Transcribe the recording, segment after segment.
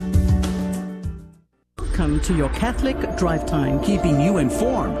Welcome to your Catholic Drive Time, keeping you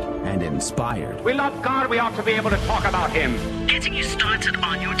informed and inspired. We love God, we ought to be able to talk about Him. Getting you started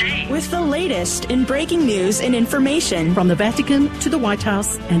on your day. With the latest in breaking news and information. From the Vatican to the White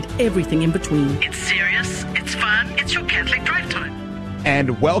House and everything in between. It's serious, it's fun, it's your Catholic Drive Time.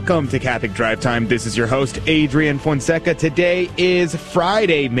 And welcome to Catholic Drive Time. This is your host, Adrian Fonseca. Today is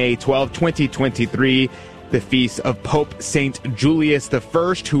Friday, May 12, 2023. The feast of Pope St. Julius I,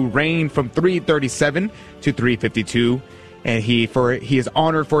 who reigned from 337 to 352. And he is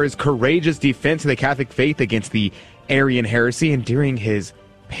honored for his courageous defense of the Catholic faith against the Arian heresy. And during his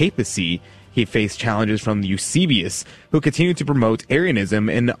papacy, he faced challenges from Eusebius, who continued to promote Arianism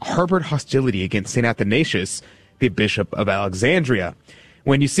and harbored hostility against St. Athanasius, the Bishop of Alexandria.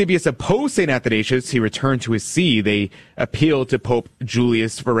 When Eusebius opposed St. Athanasius, he returned to his see. They appealed to Pope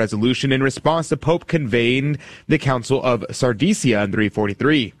Julius for resolution. In response, the Pope convened the Council of Sardicia in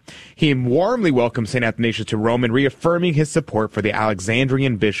 343. He warmly welcomed St. Athanasius to Rome and reaffirming his support for the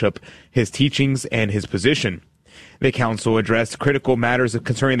Alexandrian bishop, his teachings, and his position. The council addressed critical matters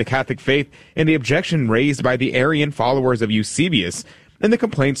concerning the Catholic faith and the objection raised by the Arian followers of Eusebius and the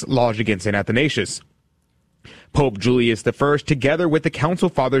complaints lodged against St. Athanasius. Pope Julius I, together with the Council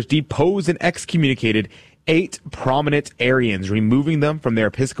Fathers, deposed and excommunicated 8 prominent Arians, removing them from their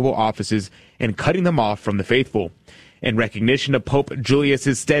episcopal offices and cutting them off from the faithful. In recognition of Pope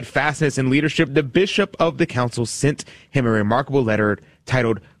Julius's steadfastness and leadership, the bishop of the council sent him a remarkable letter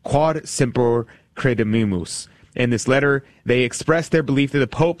titled Quod Semper Credimus. In this letter, they expressed their belief that the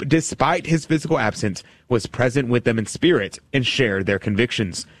Pope, despite his physical absence, was present with them in spirit and shared their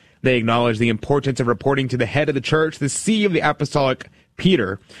convictions. They acknowledge the importance of reporting to the head of the church, the see of the apostolic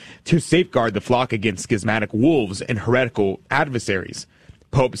Peter, to safeguard the flock against schismatic wolves and heretical adversaries.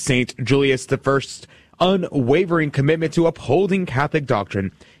 Pope St. Julius I's unwavering commitment to upholding Catholic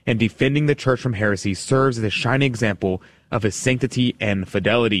doctrine and defending the church from heresy serves as a shining example of his sanctity and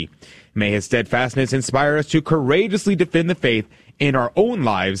fidelity. May his steadfastness inspire us to courageously defend the faith in our own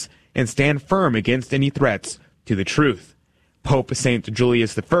lives and stand firm against any threats to the truth. Pope St.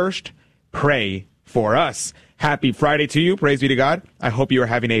 Julius I, pray for us. Happy Friday to you. Praise be to God. I hope you are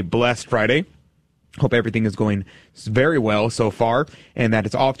having a blessed Friday. Hope everything is going very well so far and that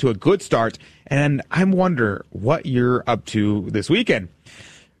it's off to a good start. And I wonder what you're up to this weekend.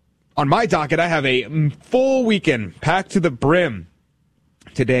 On my docket, I have a full weekend packed to the brim.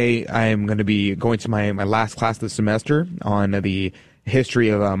 Today, I am going to be going to my last class of the semester on the history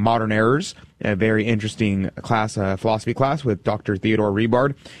of modern errors, a very interesting class, philosophy class with Dr. Theodore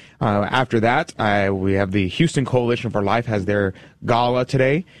Rebard. After that, we have the Houston Coalition for Life has their gala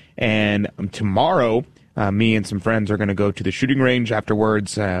today, and tomorrow, me and some friends are going to go to the shooting range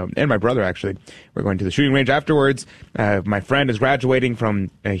afterwards, and my brother, actually. We're going to the shooting range afterwards. My friend is graduating from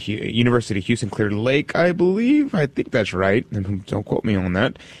University of Houston Clear Lake, I believe. I think that's right. Don't quote me on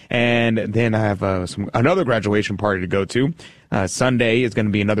that. And then I have another graduation party to go to. Sunday is going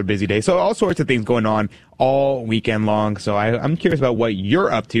to be another busy day. So all sorts of things going on all weekend long. So I'm curious about what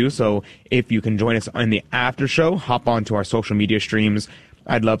you're up to. So if you can join us in the after show, hop on to our social media streams.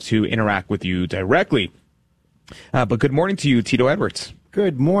 I'd love to interact with you directly. But good morning to you, Tito Edwards.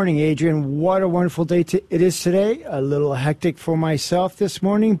 Good morning, Adrian. What a wonderful day it is today. A little hectic for myself this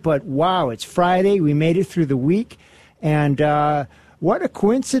morning, but wow, it's Friday. We made it through the week, and what a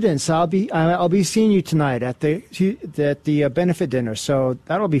coincidence! I'll be seeing you tonight at the benefit dinner, so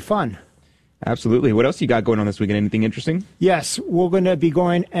that'll be fun. Absolutely. What else you got going on this weekend? Anything interesting? Yes, we're going to be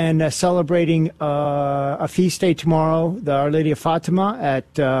going and celebrating a feast day tomorrow, the Our Lady of Fatima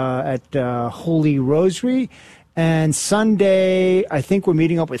at Holy Rosary. And Sunday, I think we're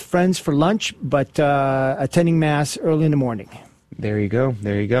meeting up with friends for lunch, but attending Mass early in the morning. There you go.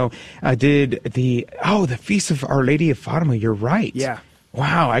 There you go. The Feast of Our Lady of Fatima. You're right. Yeah.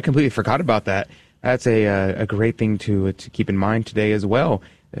 Wow, I completely forgot about that. That's a great thing to keep in mind today as well.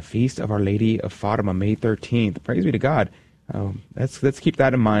 The Feast of Our Lady of Fatima, May 13th. Praise be to God. Let's keep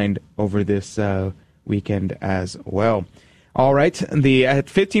that in mind over this weekend as well. All right, at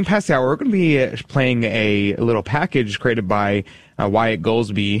 15 past the hour, we're going to be playing a little package created by Wyatt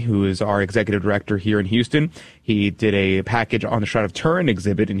Goldsby, who is our executive director here in Houston. He did a package on the Shroud of Turin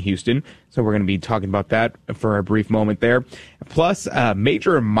exhibit in Houston, so we're going to be talking about that for a brief moment there. Plus,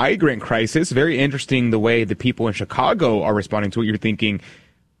 major migrant crisis. Very interesting the way the people in Chicago are responding to it. You're thinking,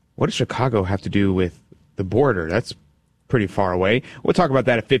 what does Chicago have to do with the border? That's pretty far away. We'll talk about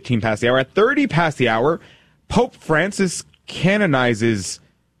that at 15 past the hour. At 30 past the hour, Pope Francis canonizes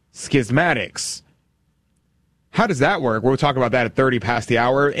schismatics. How does that work? We'll talk about that at 30 past the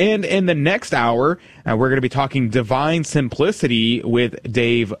hour. And in the next hour, we're going to be talking Divine Simplicity with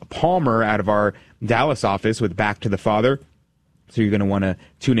Dave Palmer out of our Dallas office with Back to the Father. So you're going to want to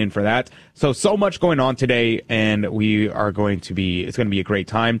tune in for that. So much going on today, and it's going to be a great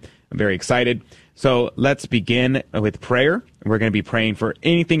time. I'm very excited. So let's begin with prayer. We're going to be praying for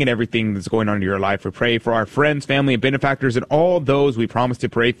anything and everything that's going on in your life. We pray for our friends, family, and benefactors, and all those we promise to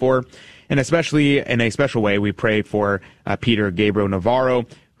pray for. And especially in a special way, we pray for Peter Gabriel Navarro,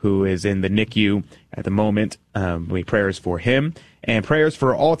 who is in the NICU at the moment. We prayers for him, and prayers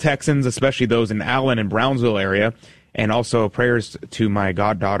for all Texans, especially those in Allen and Brownsville area, and also prayers to my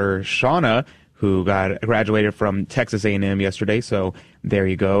goddaughter Shauna, who graduated from Texas A&M yesterday. So there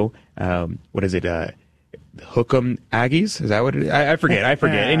you go. What is it? Hook'em Aggies? Is that what it is? I forget.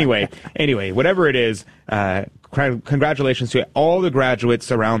 Anyway, whatever it is, congratulations to all the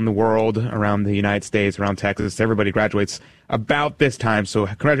graduates around the world, around the United States, around Texas. Everybody graduates about this time. So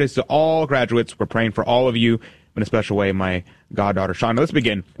congratulations to all graduates. We're praying for all of you in a special way, my goddaughter Shauna. Let's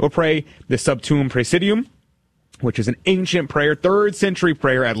begin. We'll pray the Sub Tuum Praesidium, which is an ancient prayer, 3rd century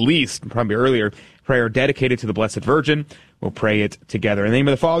prayer at least, probably earlier, prayer dedicated to the Blessed Virgin. We'll pray it together. In the name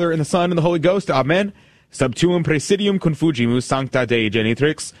of the Father, and the Son, and the Holy Ghost. Amen. Sub tuum praesidium confugimus sancta Dei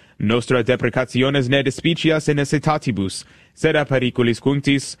genitrix, nostra deprecationes ne despicias in necessitatibus, sed a periculis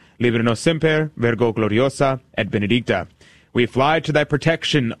cunctis, libera nos semper, vergo gloriosa, et benedicta. We fly to thy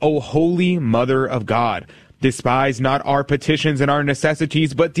protection, O Holy Mother of God. Despise not our petitions and our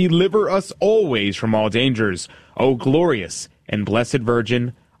necessities, but deliver us always from all dangers, O glorious and blessed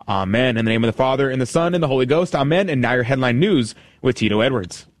Virgin. Amen. In the name of the Father, and the Son, and the Holy Ghost. Amen. And now your headline news with Tito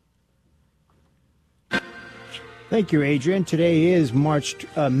Edwards. Thank you, Adrian. Today is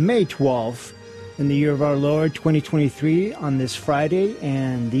May 12th in the year of our Lord 2023 on this Friday,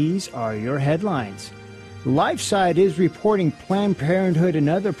 and these are your headlines. LifeSide is reporting Planned Parenthood and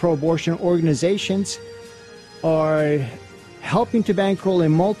other pro-abortion organizations are helping to bankroll a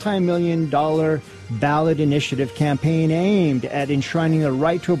multi-million-dollar ballot initiative campaign aimed at enshrining the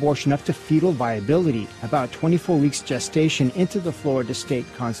right to abortion up to fetal viability, about 24 weeks gestation into the Florida state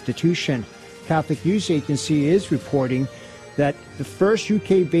constitution. Catholic News Agency is reporting that the first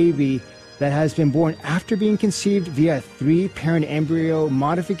UK baby that has been born after being conceived via a 3-parent embryo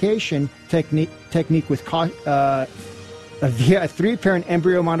modification technique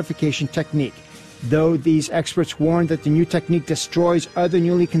Though these experts warn that the new technique destroys other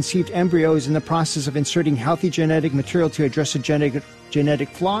newly conceived embryos in the process of inserting healthy genetic material to address a genetic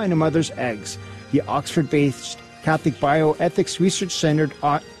flaw in a mother's eggs. The Oxford-based Catholic Bioethics Research Center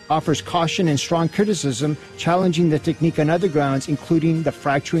offers caution and strong criticism, challenging the technique on other grounds, including the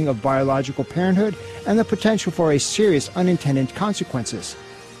fracturing of biological parenthood and the potential for serious unintended consequences.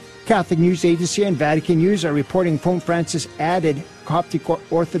 Catholic News Agency and Vatican News are reporting Pope Francis added Coptic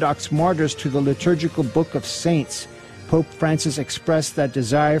Orthodox martyrs to the liturgical book of saints. Pope Francis expressed that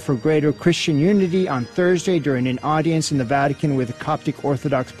desire for greater Christian unity on Thursday during an audience in the Vatican with Coptic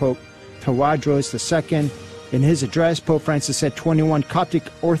Orthodox Pope Tawadros II. In his address, Pope Francis said 21 Coptic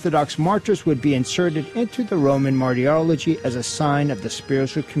Orthodox martyrs would be inserted into the Roman martyrology as a sign of the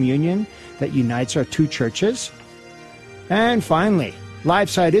spiritual communion that unites our two churches. And finally,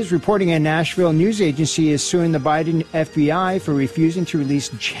 LifeSide is reporting a Nashville news agency is suing the Biden FBI for refusing to release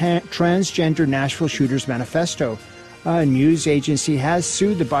transgender Nashville shooters manifesto. A news agency has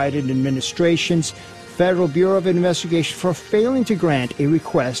sued the Biden administration's Federal Bureau of Investigation for failing to grant a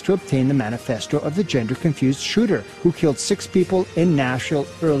request to obtain the manifesto of the gender-confused shooter who killed 6 people in Nashville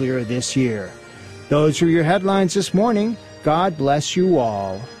earlier this year. Those are your headlines this morning. God bless you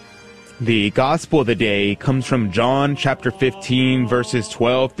all. The Gospel of the day comes from John chapter 15, verses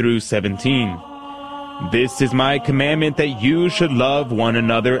 12 through 17. This is my commandment, that you should love one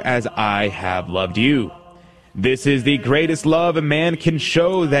another as I have loved you. This is the greatest love a man can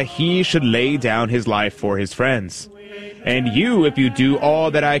show, that he should lay down his life for his friends. And you, if you do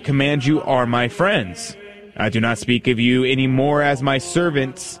all that I command you, are my friends. I do not speak of you any more as my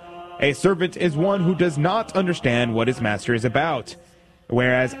servants. A servant is one who does not understand what his master is about.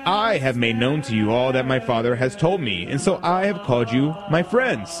 Whereas I have made known to you all that my Father has told me, and so I have called you my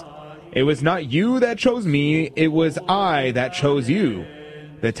friends. It was not you that chose me, it was I that chose you.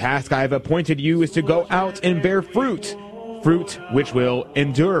 The task I have appointed you is to go out and bear fruit, fruit which will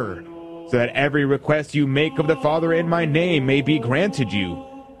endure, so that every request you make of the Father in my name may be granted you.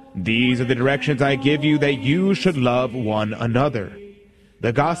 These are the directions I give you, that you should love one another.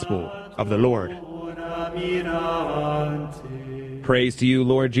 The Gospel of the Lord. Praise to you,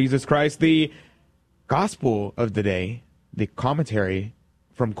 Lord Jesus Christ. The Gospel of the day, the commentary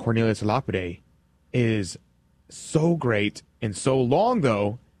from Cornelius Lapide, is so great and so long,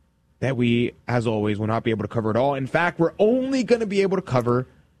 though, that we, as always, will not be able to cover it all. In fact, we're only going to be able to cover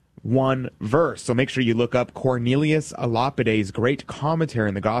one verse. So make sure you look up Cornelius a Lapides's great commentary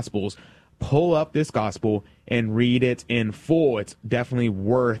in the Gospels. Pull up this gospel and read it in full. It's definitely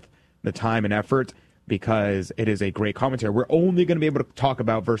worth the time and effort because it is a great commentary. We're only going to be able to talk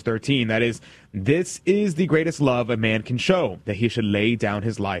about verse 13. That is, this is the greatest love a man can show, that he should lay down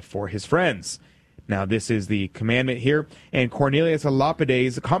his life for his friends. Now, this is the commandment here. And Cornelius a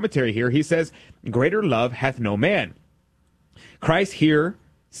Lapides's commentary here, he says, greater love hath no man. Christ here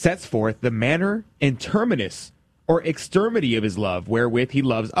sets forth the manner and terminus or extremity of his love, wherewith he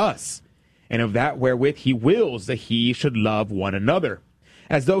loves us, and of that wherewith he wills that he should love one another,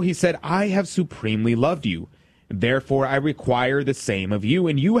 as though he said, I have supremely loved you. Therefore I require the same of you,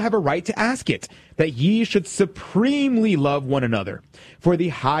 and you have a right to ask it, that ye should supremely love one another. For the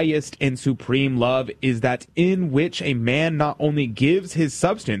highest and supreme love is that in which a man not only gives his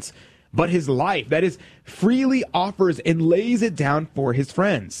substance, but his life, that is, freely offers and lays it down for his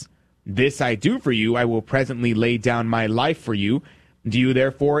friends. This I do for you, I will presently lay down my life for you. Do you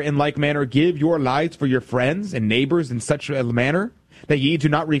therefore in like manner give your lives for your friends and neighbors in such a manner, that ye do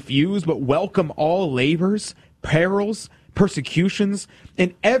not refuse, but welcome all labors, perils, persecutions,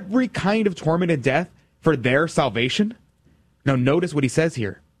 and every kind of torment and death for their salvation? Now notice what he says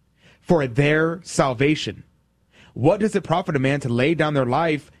here. For their salvation. What does it profit a man to lay down their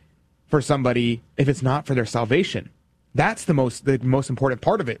life for somebody if it's not for their salvation? That's the most important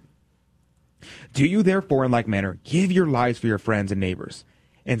part of it. Do you therefore in like manner give your lives for your friends and neighbors,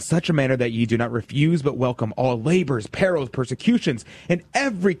 in such a manner that ye do not refuse, but welcome all labors, perils, persecutions, and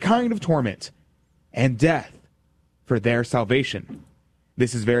every kind of torment and death for their salvation.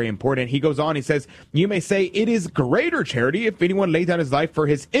 This is very important. He goes on, he says, you may say it is greater charity if anyone lay down his life for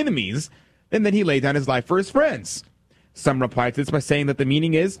his enemies than that he lay down his life for his friends. Some reply to this by saying that the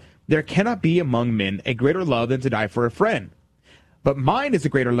meaning is, there cannot be among men a greater love than to die for a friend. But mine is a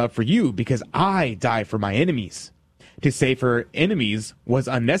greater love for you, because I die for my enemies. To say for enemies was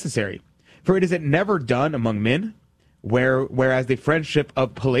unnecessary, for it is it never done among men, whereas the friendship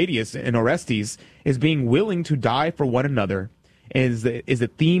of Palladius and Orestes is being willing to die for one another is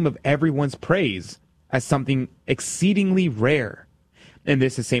the theme of everyone's praise as something exceedingly rare. And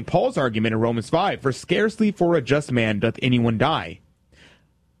this is St. Paul's argument in Romans 5, for scarcely for a just man doth anyone die,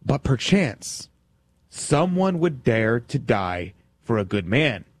 but perchance someone would dare to die for a good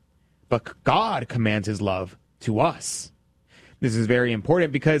man. But God commands his love to us. This is very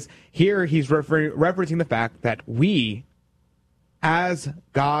important because here he's referencing the fact that we, as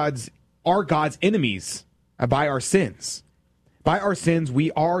are God's enemies by our sins. By our sins,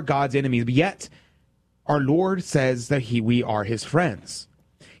 we are God's enemies, but yet our Lord says that we are his friends.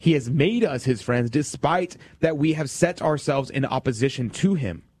 He has made us his friends despite that we have set ourselves in opposition to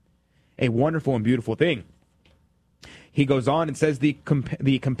him. A wonderful and beautiful thing. He goes on and says the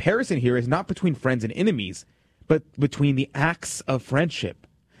comparison here is not between friends and enemies, but between the acts of friendship.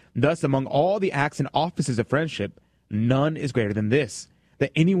 Thus, among all the acts and offices of friendship, none is greater than this,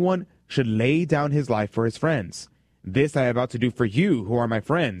 that anyone should lay down his life for his friends. This I am about to do for you, who are my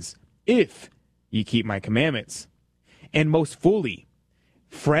friends, if ye keep my commandments. And most fully,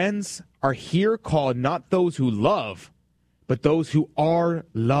 friends are here called not those who love, but those who are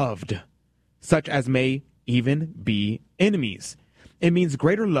loved, such as may even be enemies. It means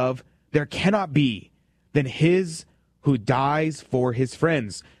greater love there cannot be than his who dies for his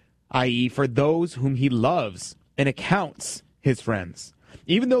friends, i.e. for those whom he loves and accounts his friends,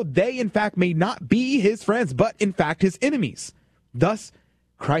 even though they in fact may not be his friends, but in fact his enemies. Thus,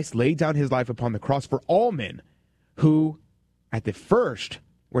 Christ laid down his life upon the cross for all men who at the first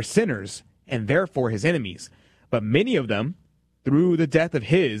were sinners and therefore his enemies, but many of them, through the death of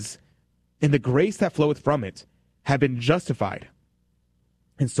his and the grace that floweth from it, have been justified,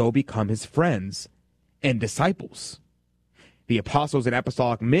 and so become his friends and disciples. The apostles and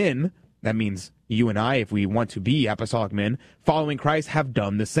apostolic men, that means you and I, if we want to be apostolic men, following Christ, have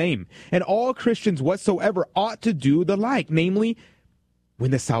done the same. And all Christians whatsoever ought to do the like, namely, when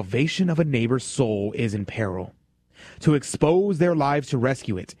the salvation of a neighbor's soul is in peril, to expose their lives to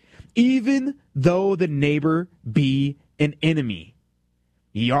rescue it, even though the neighbor be an enemy.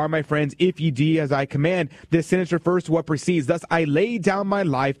 Ye are my friends, if ye do as I command. This sentence refers to what precedes. Thus I lay down my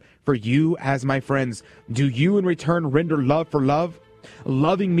life for you as my friends. Do you in return render love for love,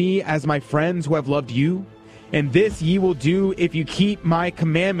 loving me as my friends who have loved you? And this ye will do if you keep my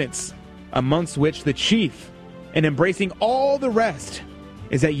commandments, amongst which the chief, and embracing all the rest,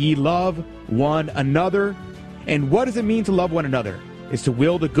 is that ye love one another. And what does it mean to love one another? Is to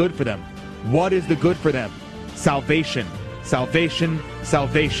will the good for them. What is the good for them? salvation, salvation,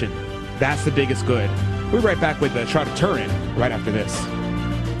 salvation. That's the biggest good. We'll be right back with the Shroud of Turin right after this.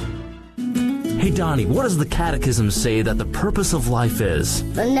 Hey, Donnie, what does the Catechism say that the purpose of life is?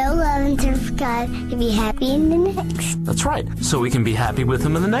 To know, love, and serve God, to be happy in the next. That's right, so we can be happy with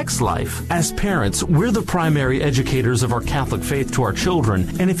Him in the next life. As parents, we're the primary educators of our Catholic faith to our children,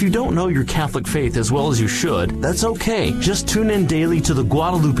 and if you don't know your Catholic faith as well as you should, that's okay. Just tune in daily to the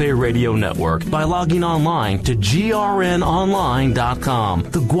Guadalupe Radio Network by logging online to grnonline.com.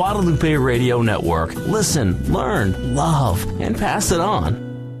 The Guadalupe Radio Network. Listen, learn, love, and pass it on.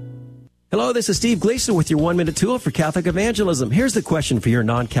 Hello, this is Steve Gleason with your 1-minute tool for Catholic evangelism. Here's the question for your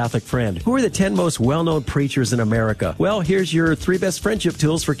non-Catholic friend. Who are the 10 most well-known preachers in America? Well, here's your 3 best friendship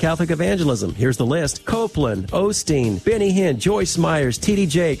tools for Catholic evangelism. Here's the list. Copeland, Osteen, Benny Hinn, Joyce Myers, T.D.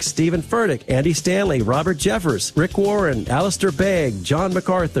 Jakes, Stephen Furtick, Andy Stanley, Robert Jeffers, Rick Warren, Alistair Begg, John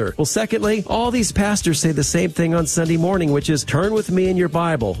MacArthur. Well, secondly, all these pastors say the same thing on Sunday morning, which is turn with me in your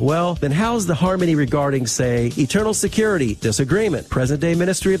Bible. Well, then how's the harmony regarding, say, eternal security? Disagreement. Present-day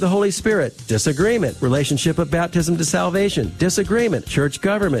ministry of the Holy Spirit? Disagreement. Relationship of baptism to salvation? Disagreement. Church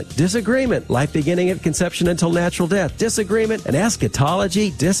government? Disagreement. Life beginning at conception until natural death? Disagreement. And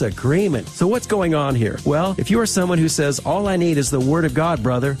eschatology? Disagreement. So what's going on here? Well, if you are someone who says, all I need is the Word of God,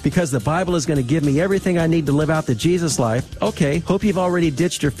 brother, because the Bible is going to give me everything I need to live out the Jesus life, okay, hope you've already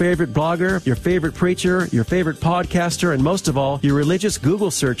ditched your favorite blogger, your favorite preacher, your favorite podcaster, and most of all, your religious Google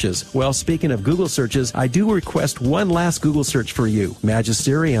searches. Well, speaking of Google searches, I do request one last Google search for you.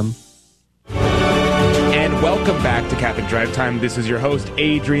 Magisterium. And welcome back to Catholic Drive Time. This is your host,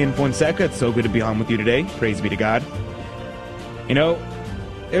 Adrian Fonseca. It's so good to be on with you today. Praise be to God. You know,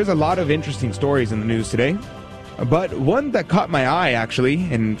 there's a lot of interesting stories in the news today, but one that caught my eye, actually,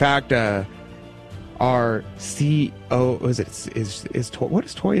 in fact, our CEO, what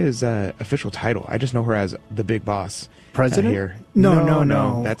is Toya's official title? I just know her as the big boss. President? Here.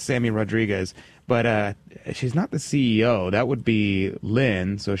 No. That's Sammy Rodriguez. But she's not the CEO. That would be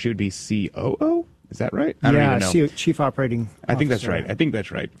Lynn, so she would be COO? Is that right? I don't even know. Chief Operating Officer. I think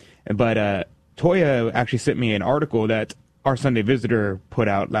that's right. But Toya actually sent me an article that our Sunday Visitor put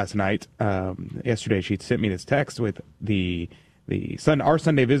out last night. Yesterday, she sent me this text with our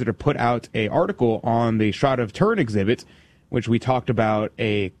Sunday Visitor put out an article on the Shroud of Turin exhibit, which we talked about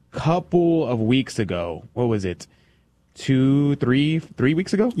a couple of weeks ago. What was it? 3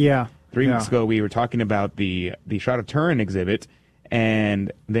 weeks ago? Yeah. 3 weeks ago, we were talking about the Shroud of Turin exhibit,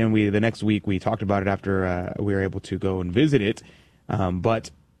 and then the next week we talked about it after we were able to go and visit it.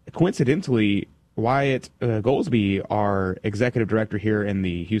 But coincidentally, Wyatt Goldsby, our executive director here in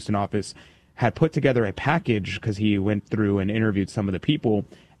the Houston office, had put together a package because he went through and interviewed some of the people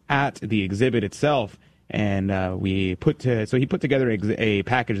at the exhibit itself. And he put together a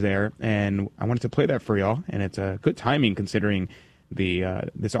package there, and I wanted to play that for y'all. And it's a good timing considering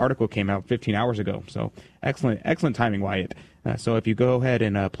this article came out 15 hours ago. So excellent timing, Wyatt. So if you go ahead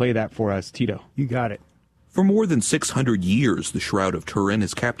and play that for us, Tito. You got it. For more than 600 years, the Shroud of Turin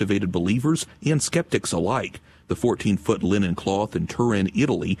has captivated believers and skeptics alike. The 14-foot linen cloth in Turin,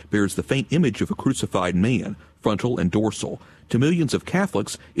 Italy, bears the faint image of a crucified man, frontal and dorsal. To millions of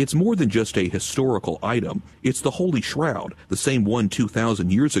Catholics, it's more than just a historical item. It's the Holy Shroud, the same one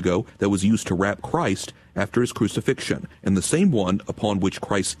 2,000 years ago that was used to wrap Christ after his crucifixion, and the same one upon which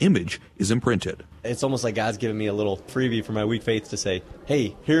Christ's image is imprinted. It's almost like God's giving me a little freebie for my weak faith to say,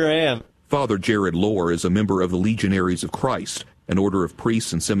 hey, here I am. Father Jared Lohr is a member of the Legionaries of Christ, an order of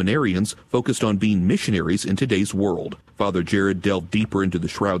priests and seminarians focused on being missionaries in today's world. Father Jared delved deeper into the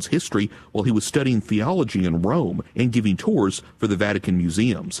Shroud's history while he was studying theology in Rome and giving tours for the Vatican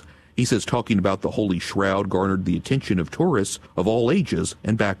museums. He says talking about the Holy Shroud garnered the attention of tourists of all ages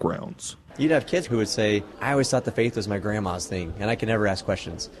and backgrounds. You'd have kids who would say, I always thought the faith was my grandma's thing, and I could never ask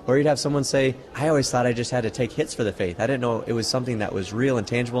questions. Or you'd have someone say, I always thought I just had to take hits for the faith. I didn't know it was something that was real and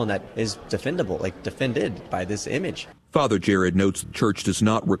tangible and that is defendable, like defended by this image. Father Jared notes the Church does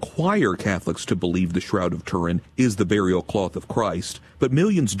not require Catholics to believe the Shroud of Turin is the burial cloth of Christ, but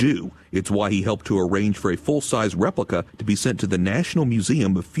millions do. It's why he helped to arrange for a full-size replica to be sent to the National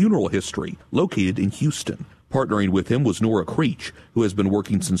Museum of Funeral History, located in Houston. Partnering with him was Nora Creech, who has been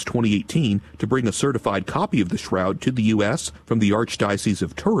working since 2018 to bring a certified copy of the Shroud to the U.S. from the Archdiocese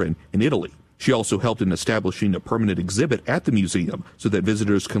of Turin in Italy. She also helped in establishing a permanent exhibit at the museum so that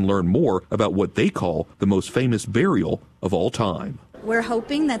visitors can learn more about what they call the most famous burial of all time. We're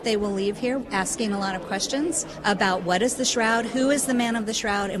hoping that they will leave here asking a lot of questions about what is the Shroud, who is the man of the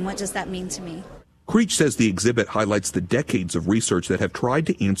Shroud, and what does that mean to me. Creech says the exhibit highlights the decades of research that have tried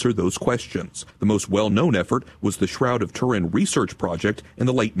to answer those questions. The most well-known effort was the Shroud of Turin research project in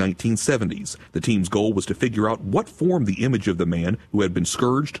the late 1970s. The team's goal was to figure out what form the image of the man who had been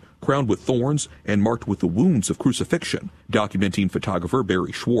scourged, crowned with thorns, and marked with the wounds of crucifixion. Documenting photographer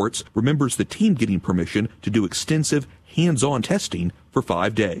Barry Schwartz remembers the team getting permission to do extensive hands-on testing for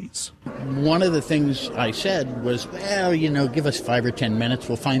 5 days. One of the things I said was, well, give us 5 or 10 minutes,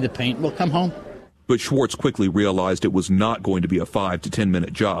 we'll find the paint, we'll come home. But Schwartz quickly realized it was not going to be a 5 to 10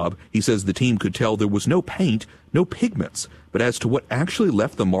 minute job. He says the team could tell there was no paint, no pigments, but as to what actually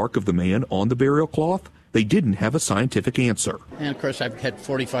left the mark of the man on the burial cloth, they didn't have a scientific answer. And of course, I've had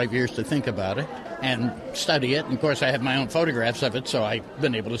 45 years to think about it and study it. And of course, I have my own photographs of it, so I've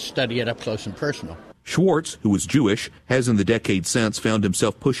been able to study it up close and personal. Schwartz, who is Jewish, has in the decade since found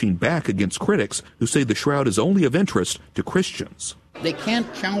himself pushing back against critics who say the shroud is only of interest to Christians. They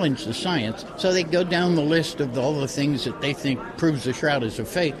can't challenge the science, so they go down the list of all the things that they think proves the shroud is a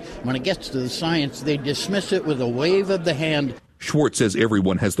fake. When it gets to the science, they dismiss it with a wave of the hand. Schwartz says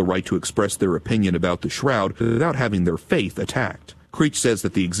everyone has the right to express their opinion about the shroud without having their faith attacked. Creech says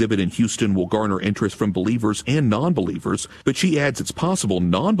that the exhibit in Houston will garner interest from believers and non-believers, but she adds it's possible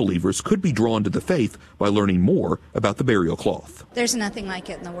non-believers could be drawn to the faith by learning more about the burial cloth. There's nothing like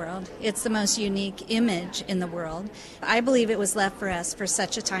it in the world. It's the most unique image in the world. I believe it was left for us for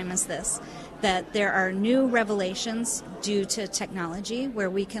such a time as this, that there are new revelations due to technology where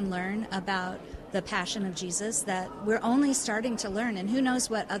we can learn about the passion of Jesus that we're only starting to learn, and who knows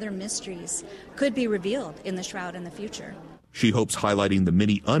what other mysteries could be revealed in the shroud in the future. She hopes highlighting the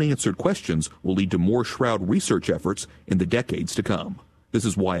many unanswered questions will lead to more shroud research efforts in the decades to come. This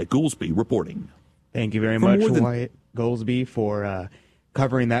is Wyatt Goolsby reporting. Thank you very much, Wyatt Goolsby, for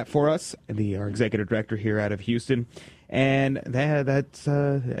covering that for us, our executive director here out of Houston. And that's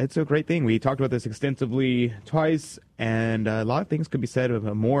it's a great thing. We talked about this extensively twice, and a lot of things could be said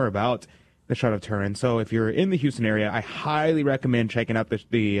more about the Shroud of Turin. So if you're in the Houston area, I highly recommend checking out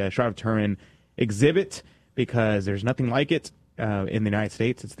the Shroud of Turin exhibit, because there's nothing like it in the United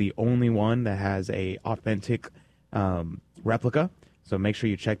States. It's the only one that has a authentic replica. So make sure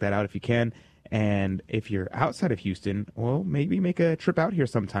you check that out if you can. And if you're outside of Houston, well, maybe make a trip out here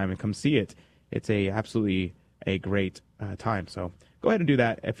sometime and come see it. It's absolutely a great time. So go ahead and do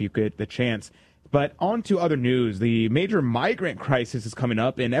that if you get the chance. But on to other news. The major migrant crisis is coming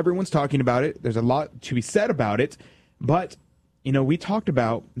up, and everyone's talking about it. There's a lot to be said about it. But, we talked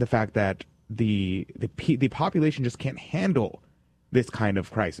about the fact that the population just can't handle this kind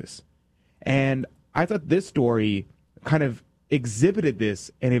of crisis. And I thought this story kind of exhibited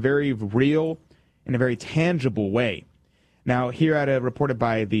this in a very real and a very tangible way. Now, here reported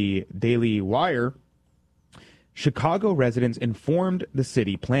by the Daily Wire, Chicago residents informed the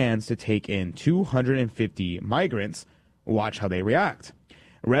city plans to take in 250 migrants. Watch how they react.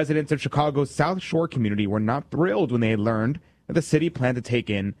 Residents of Chicago's South Shore community were not thrilled when they had learned that the city planned to take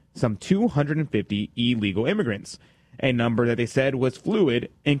in some 250 illegal immigrants, a number that they said was fluid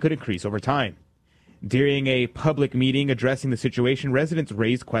and could increase over time. During a public meeting addressing the situation, residents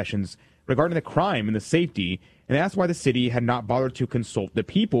raised questions regarding the crime and the safety, and asked why the city had not bothered to consult the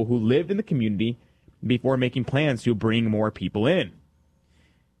people who lived in the community before making plans to bring more people in.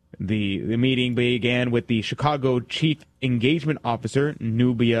 The meeting began with the Chicago Chief Engagement Officer,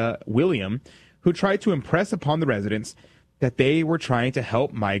 Nubia William, who tried to impress upon the residents that they were trying to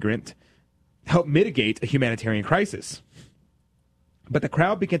help mitigate a humanitarian crisis. But the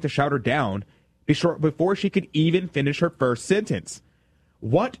crowd began to shout her down before she could even finish her first sentence.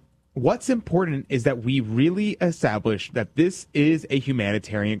 What's important is that we really establish that this is a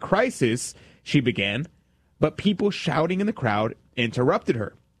humanitarian crisis, she began, but people shouting in the crowd interrupted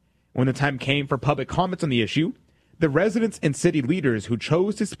her. When the time came for public comments on the issue, the residents and city leaders who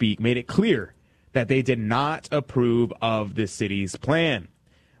chose to speak made it clear that they did not approve of the city's plan.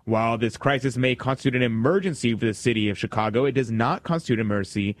 While this crisis may constitute an emergency for the city of Chicago, it does not constitute an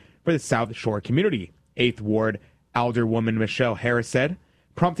emergency for the South Shore community, 8th Ward Alderwoman Michelle Harris said,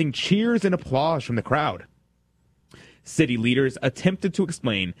 prompting cheers and applause from the crowd. City leaders attempted to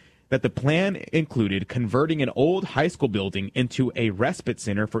explain that the plan included converting an old high school building into a respite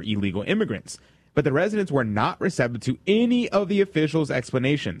center for illegal immigrants, but the residents were not receptive to any of the officials'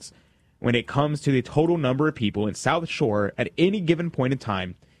 explanations. When it comes to the total number of people in South Shore at any given point in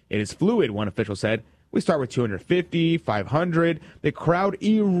time, it is fluid, one official said. We start with 250, 500. The crowd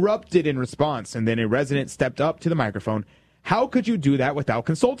erupted in response, and then a resident stepped up to the microphone. How could you do that without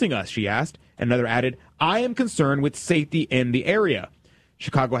consulting us, she asked. Another added, I am concerned with safety in the area.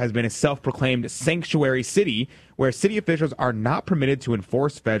 Chicago has been a self-proclaimed sanctuary city where city officials are not permitted to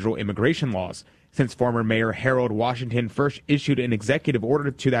enforce federal immigration laws. since former Mayor Harold Washington first issued an executive order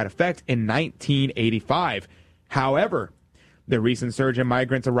to that effect in 1985. However, the recent surge in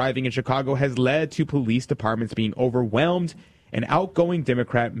migrants arriving in Chicago has led to police departments being overwhelmed and outgoing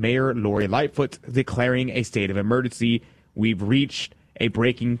Democrat Mayor Lori Lightfoot declaring a state of emergency. We've reached a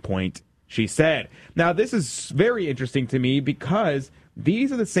breaking point, she said. Now, this is very interesting to me because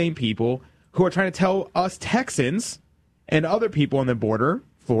these are the same people who are trying to tell us Texans and other people on the border,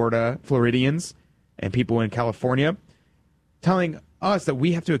 Floridians, and people in California, telling us that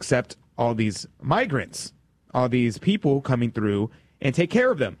we have to accept all these migrants, all these people coming through and take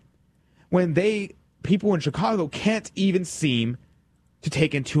care of them. When people in Chicago can't even seem to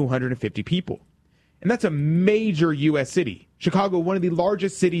take in 250 people. And that's a major U.S. city. Chicago, one of the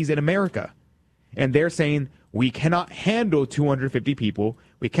largest cities in America. And they're saying, we cannot handle 250 people.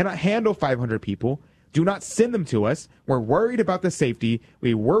 We cannot handle 500 people. Do not send them to us. We're worried about the safety.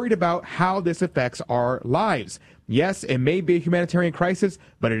 We're worried about how this affects our lives. Yes, it may be a humanitarian crisis,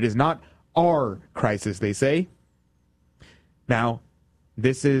 but it is not our crisis, they say. Now,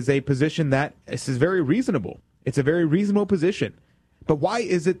 this is a position that is very reasonable. It's a very reasonable position. But why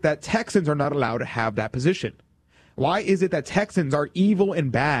is it that Texans are not allowed to have that position? Why is it that Texans are evil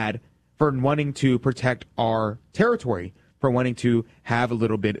and bad for wanting to protect our territory, for wanting to have a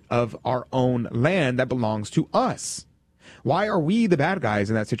little bit of our own land that belongs to us? Why are we the bad guys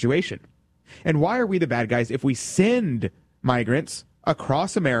in that situation? And why are we the bad guys if we send migrants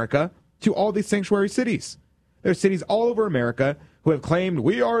across America to all these sanctuary cities? There are cities all over America who have claimed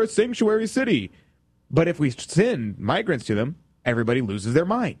we are a sanctuary city. But if we send migrants to them, everybody loses their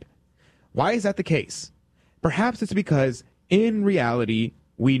mind. Why is that the case? Perhaps it's because in reality,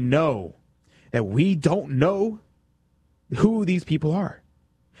 we know that we don't know who these people are.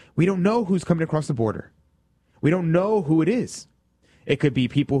 We don't know who's coming across the border. We don't know who it is. It could be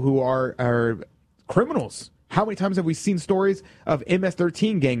people who are criminals. How many times have we seen stories of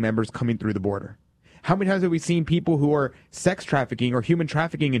MS-13 gang members coming through the border? How many times have we seen people who are sex trafficking or human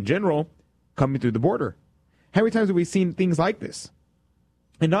trafficking in general coming through the border? How many times have we seen things like this?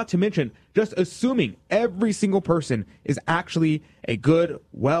 And not to mention, just assuming every single person is actually a good,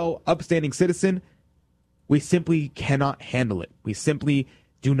 well, upstanding citizen, we simply cannot handle it. We simply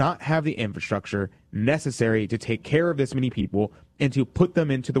do not have the infrastructure necessary to take care of this many people and to put them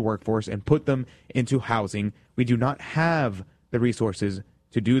into the workforce and put them into housing. We do not have the resources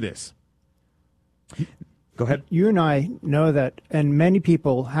to do this. Go ahead. You and I know that, and many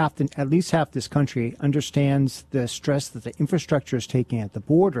people at least half this country understands the stress that the infrastructure is taking at the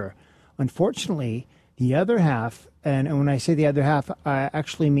border. Unfortunately, the other half, and when I say the other half, I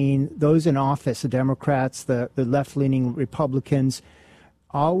actually mean those in office, the Democrats, the left-leaning Republicans,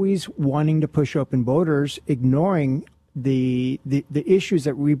 always wanting to push open borders, ignoring the issues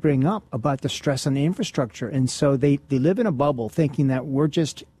that we bring up about the stress on the infrastructure. And so they live in a bubble thinking that we're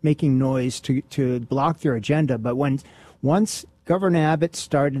just making noise to block their agenda. But once Governor Abbott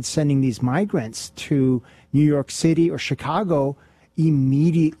started sending these migrants to New York City or Chicago,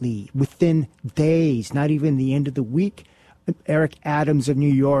 immediately, within days, not even the end of the week, Eric Adams of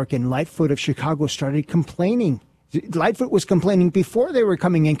New York and Lightfoot of Chicago started complaining. Lightfoot was complaining before they were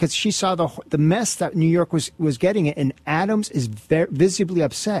coming in because she saw the mess that New York was getting it. And Adams is visibly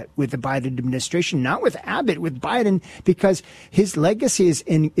upset with the Biden administration, not with Abbott, with Biden, because his legacy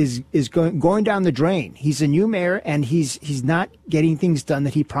is going down the drain. He's a new mayor, and he's not getting things done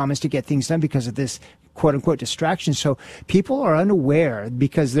that he promised to get things done because of this quote-unquote distraction. So people are unaware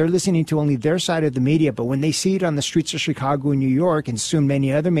because they're listening to only their side of the media. But when they see it on the streets of Chicago and New York and soon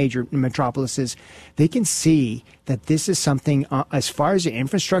many other major metropolises, they can see that this is something, as far as the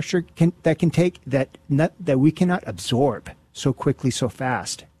infrastructure that can take, that we cannot absorb so quickly, so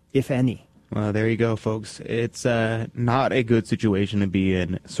fast, if any. Well, there you go, folks. It's not a good situation to be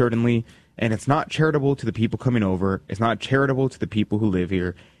in, certainly. And it's not charitable to the people coming over. It's not charitable to the people who live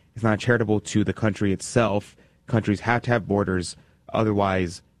here. It's not charitable to the country itself. Countries have to have borders.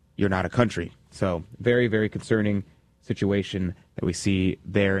 Otherwise, you're not a country. So very, very concerning situation that we see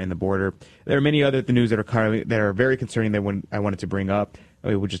there in the border. There are many other news that are very concerning that I wanted to bring up.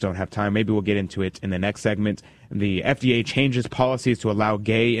 We just don't have time. Maybe we'll get into it in the next segment. The FDA changes policies to allow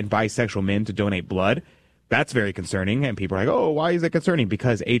gay and bisexual men to donate blood. That's very concerning. And people are like, oh, why is that concerning?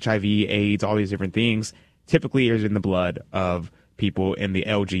 Because HIV, AIDS, all these different things typically is in the blood of people in the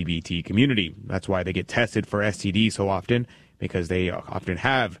LGBT community. That's why they get tested for STDs so often, because they often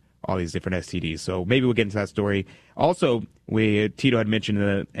have all these different STDs. So maybe we'll get into that story. Also, Tito had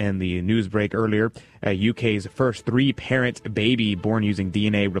mentioned in the news break earlier, UK's first 3-parent baby born using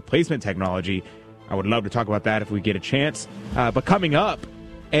DNA replacement technology. I would love to talk about that if we get a chance. But coming up,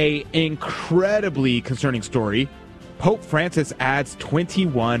 A incredibly concerning story. Pope Francis adds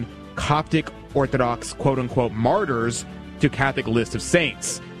 21 Coptic Orthodox quote-unquote martyrs to Catholic list of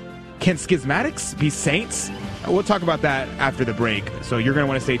saints. Can schismatics be saints? We'll talk about that after the break, so you're going to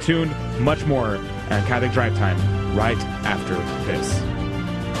want to stay tuned. Much more at Catholic Drive Time right after this.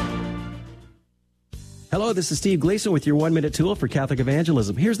 Hello, this is Steve Gleason with your 1-minute tool for Catholic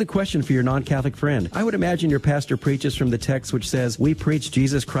evangelism. Here's the question for your non-Catholic friend. I would imagine your pastor preaches from the text which says, "We preach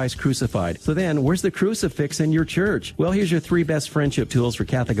Jesus Christ crucified." So then, where's the crucifix in your church? Well, here's your 3 best friendship tools for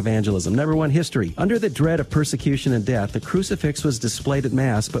Catholic evangelism. Number 1, history. Under the dread of persecution and death, the crucifix was displayed at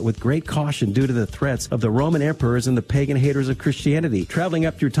Mass, but with great caution due to the threats of the Roman emperors and the pagan haters of Christianity. Traveling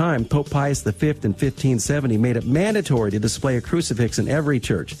up through time, Pope Pius V in 1570 made it mandatory to display a crucifix in every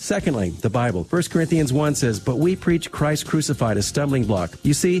church. Secondly, the Bible. 1 Corinthians 1 says, "But we preach Christ crucified, a stumbling block."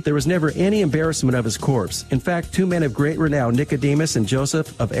 You see, there was never any embarrassment of his corpse. In fact, 2 men of great renown, Nicodemus and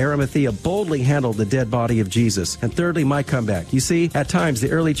Joseph of Arimathea, boldly handled the dead body of Jesus. And thirdly, my comeback. You see, at times the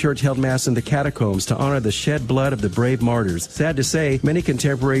early church held Mass in the catacombs to honor the shed blood of the brave martyrs. Sad to say, many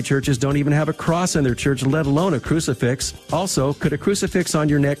contemporary churches don't even have a cross in their church, let alone a crucifix. Also, could a crucifix on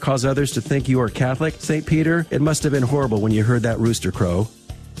your neck cause others to think you are Catholic? St. Peter, it must have been horrible when you heard that rooster crow.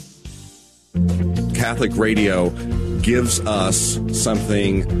 Catholic radio gives us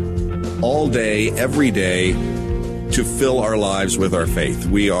something all day, every day, to fill our lives with our faith.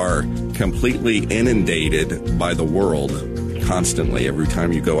 We are completely inundated by the world constantly. Every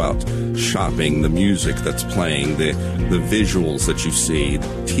time you go out shopping, the music that's playing, the visuals that you see,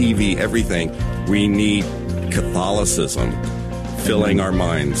 TV, everything. We need Catholicism filling our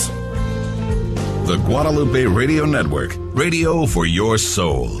minds. The Guadalupe Radio Network, radio for your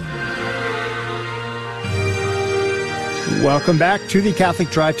soul. Welcome back to the Catholic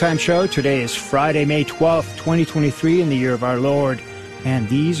Drive Time Show. Today is Friday, May 12th, 2023, in the year of our Lord. And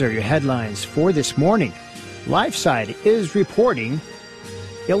these are your headlines for this morning. LifeSide is reporting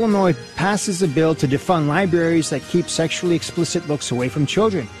Illinois passes a bill to defund libraries that keep sexually explicit books away from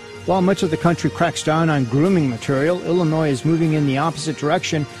children. While much of the country cracks down on grooming material, Illinois is moving in the opposite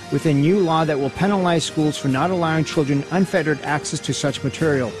direction with a new law that will penalize schools for not allowing children unfettered access to such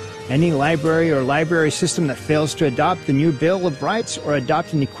material. Any library or library system that fails to adopt the new Bill of Rights or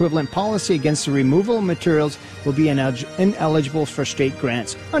adopt an equivalent policy against the removal of materials will be ineligible for state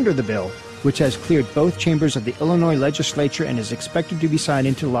grants under the bill, which has cleared both chambers of the Illinois legislature and is expected to be signed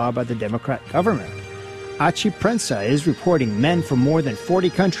into law by the Democrat government. Achi Prensa is reporting men from more than 40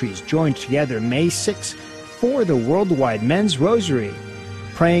 countries joined together May 6 for the Worldwide Men's Rosary,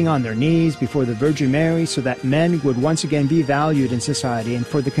 praying on their knees before the Virgin Mary so that men would once again be valued in society and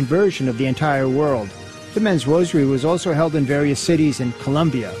for the conversion of the entire world. The Men's Rosary was also held in various cities in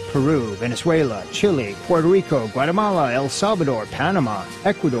Colombia, Peru, Venezuela, Chile, Puerto Rico, Guatemala, El Salvador, Panama,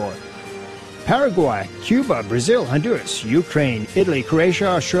 Ecuador, Paraguay, Cuba, Brazil, Honduras, Ukraine, Italy, Croatia,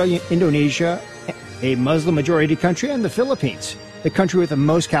 Australia, Indonesia, a Muslim-majority country, and the Philippines, the country with the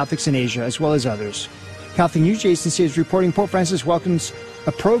most Catholics in Asia, as well as others. Catholic News Agency is reporting Pope Francis welcomes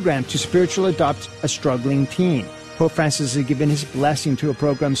a program to spiritually adopt a struggling teen. Pope Francis has given his blessing to a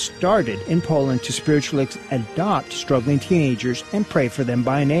program started in Poland to spiritually adopt struggling teenagers and pray for them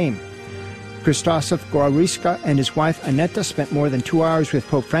by name. Krzysztof Goraryska and his wife Aneta spent more than 2 hours with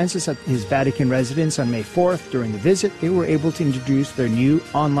Pope Francis at his Vatican residence on May 4th. During the visit, they were able to introduce their new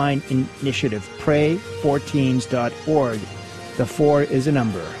online initiative, Pray4Teens.org. The 4 is a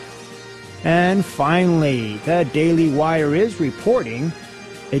number. And finally, the Daily Wire is reporting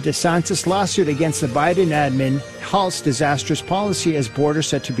a DeSantis lawsuit against the Biden admin halts disastrous policy as border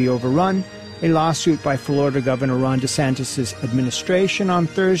set to be overrun. A lawsuit by Florida Governor Ron DeSantis' administration on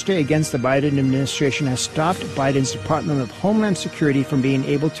Thursday against the Biden administration has stopped Biden's Department of Homeland Security from being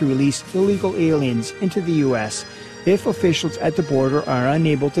able to release illegal aliens into the U.S. if officials at the border are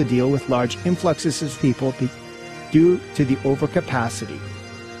unable to deal with large influxes of people due to the overcapacity.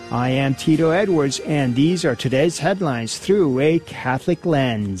 I am Tito Edwards, and these are today's headlines through a Catholic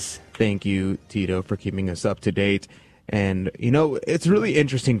lens. Thank you, Tito, for keeping us up to date. And, you know, it's really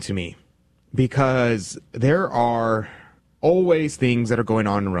interesting to me because there are always things that are going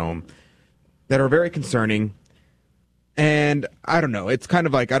on in Rome that are very concerning. And I don't know, it's kind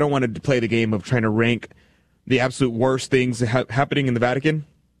of like I don't want to play the game of trying to rank the absolute worst things happening in the Vatican,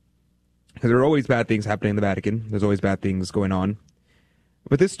 because there are always bad things happening in the Vatican. There's always bad things going on.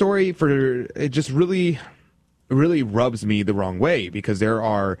 But this story, it just really, really rubs me the wrong way because there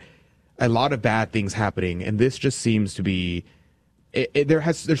are a lot of bad things happening, and this just seems to be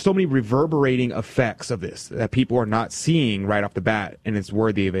there's so many reverberating effects of this that people are not seeing right off the bat, and it's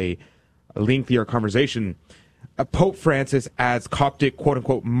worthy of a lengthier conversation. Pope Francis adds Coptic,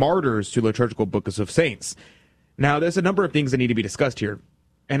 quote-unquote, martyrs to liturgical books of saints. Now, there's a number of things that need to be discussed here.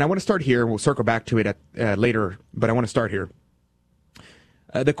 And I want to start here. We'll circle back to it later, but I want to start here.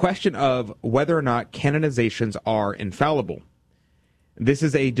 The question of whether or not canonizations are infallible. This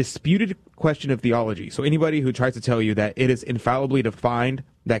is a disputed question of theology. So anybody who tries to tell you that it is infallibly defined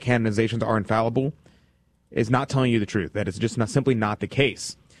that canonizations are infallible is not telling you the truth. That is just simply not the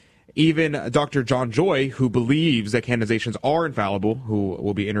case. Even Dr. John Joy, who believes that canonizations are infallible, who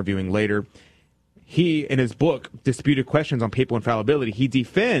we'll be interviewing later, he, in his book, Disputed Questions on Papal Infallibility, he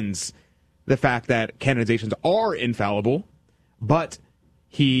defends the fact that canonizations are infallible, but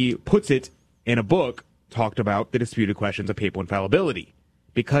he puts it in a book talked about the disputed questions of papal infallibility,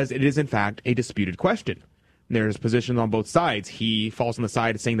 because it is, in fact, a disputed question. There's positions on both sides. He falls on the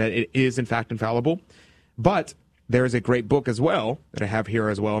side saying that it is, in fact, infallible, but there is a great book as well that I have here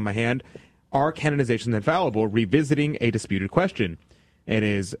as well in my hand, Are Canonizations Infallible? Revisiting a Disputed Question. It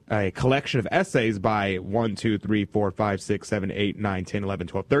is a collection of essays by 13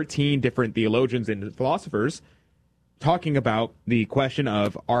 different theologians and philosophers talking about the question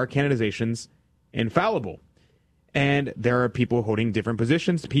of, are canonizations infallible? And there are people holding different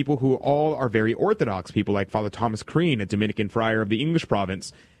positions, people who all are very orthodox, people like Father Thomas Crean, a Dominican friar of the English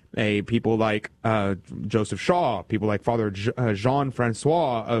province, people like Joseph Shaw, people like Father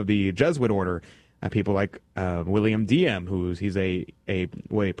Jean-Francois of the Jesuit order, people like William Diem, he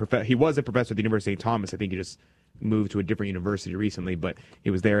was a professor at the University of St. Thomas. I think he just moved to a different university recently, but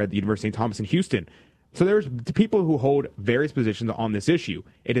he was there at the University of St. Thomas in Houston. So there's people who hold various positions on this issue.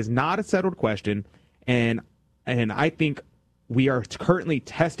 It is not a settled question, and I think we are currently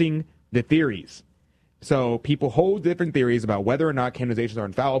testing the theories. So people hold different theories about whether or not canonizations are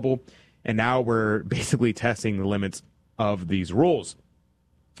infallible, and now we're basically testing the limits of these rules.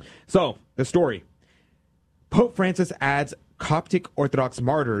 So, the story. Pope Francis adds Coptic Orthodox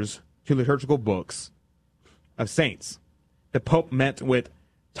martyrs to liturgical books of saints. The Pope met with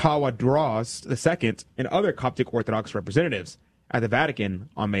Tawadros II and other Coptic Orthodox representatives at the Vatican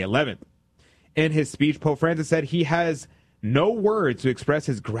on May 11th. In his speech, Pope Francis said he has no words to express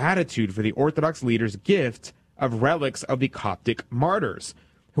his gratitude for the Orthodox leaders' gift of relics of the Coptic martyrs,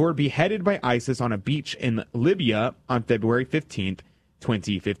 who were beheaded by ISIS on a beach in Libya on February 15th,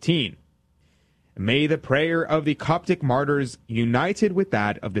 2015. May the prayer of the Coptic martyrs, united with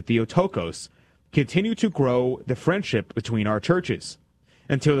that of the Theotokos, continue to grow the friendship between our churches,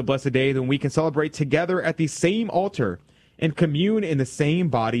 until the blessed day when we can celebrate together at the same altar and commune in the same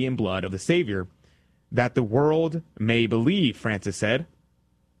body and blood of the Savior, that the world may believe, Francis said.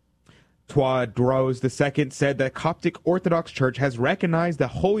 Tawadros II said that Coptic Orthodox Church has recognized the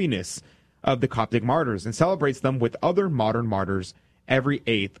holiness of the Coptic martyrs and celebrates them with other modern martyrs every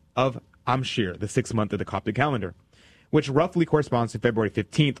 8th of Amshir, the 6th month of the Coptic calendar, which roughly corresponds to February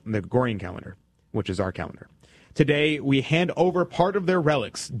 15th in the Gregorian calendar, which is our calendar. Today, we hand over part of their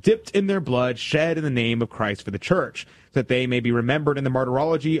relics, dipped in their blood, shed in the name of Christ for the Church, so that they may be remembered in the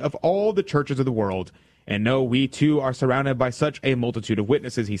martyrology of all the churches of the world. And know we, too, are surrounded by such a multitude of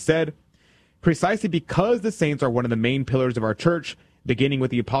witnesses, he said. Precisely because the saints are one of the main pillars of our church, beginning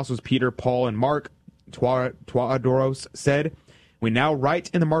with the apostles Peter, Paul, and Mark, Tawadros said, we now write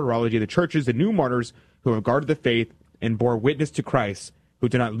in the martyrology of the churches the new martyrs who have guarded the faith and bore witness to Christ, who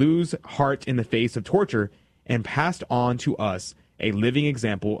did not lose heart in the face of torture, and passed on to us a living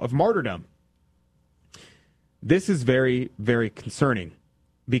example of martyrdom. This is very, very concerning,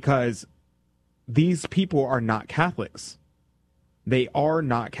 because these people are not Catholics. They are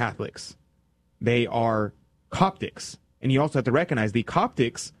not Catholics. They are Coptics. And you also have to recognize the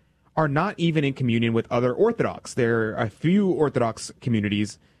Coptics are not even in communion with other Orthodox. There are a few Orthodox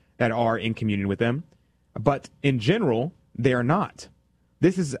communities that are in communion with them, but in general, they are not.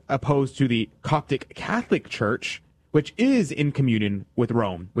 This is opposed to the Coptic Catholic Church, which is in communion with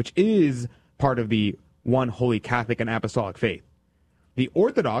Rome, which is part of the one holy Catholic and apostolic faith. The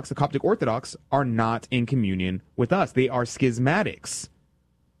Orthodox, the Coptic Orthodox, are not in communion with us. They are schismatics.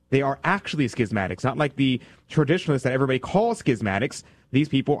 They are actually schismatics, not like the traditionalists that everybody calls schismatics. These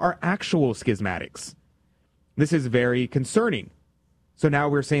people are actual schismatics. This is very concerning. So now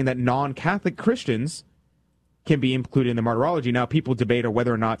we're saying that non-Catholic Christians can be included in the martyrology. Now, people debate on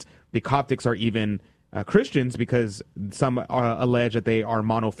whether or not the Coptics are even Christians, because some allege that they are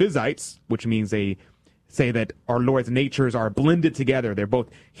monophysites, which means they say that our Lord's natures are blended together. They're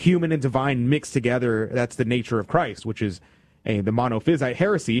both human and divine mixed together. That's the nature of Christ, which is the monophysite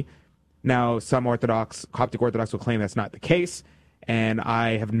heresy. Now, some Coptic Orthodox will claim that's not the case, and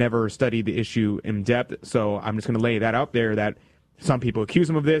I have never studied the issue in depth, so I'm just going to lay that out there that some people accuse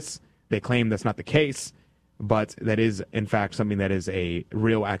them of this. They claim that's not the case. but that is, in fact, something that is a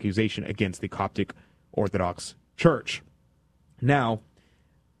real accusation against the Coptic Orthodox Church. Now,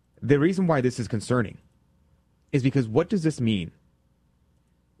 the reason why this is concerning is because what does this mean?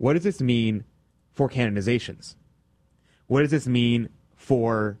 What does this mean for canonizations? What does this mean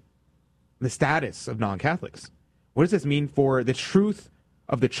for the status of non-Catholics? What does this mean for the truth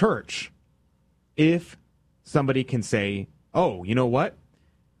of the church if somebody can say, oh, you know what?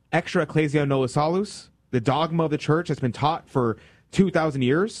 Extra ecclesia nulla salus, the dogma of the church has been taught for 2,000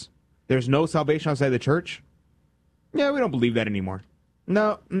 years. There's no salvation outside the church. Yeah, we don't believe that anymore.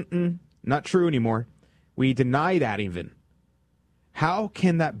 No, not true anymore. We deny that even. How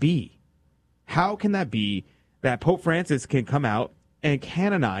can that be? How can that be that Pope Francis can come out and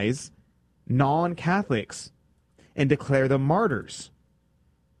canonize non-Catholics and declare them martyrs?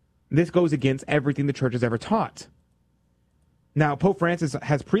 This goes against everything the church has ever taught. Now, Pope Francis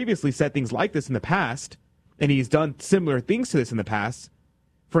has previously said things like this in the past, and he's done similar things to this in the past.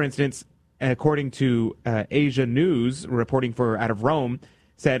 For instance, according to Asia News, reporting out of Rome,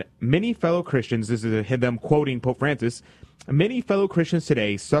 said, many fellow Christians, this is them quoting Pope Francis, many fellow Christians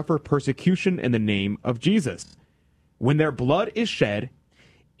today suffer persecution in the name of Jesus. When their blood is shed,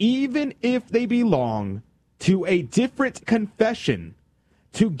 even if they belong to a different confession,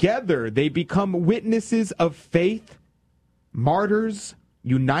 together they become witnesses of faith, martyrs,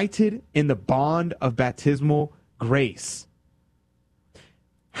 united in the bond of baptismal grace.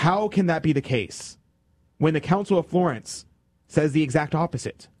 How can that be the case when the Council of Florence says the exact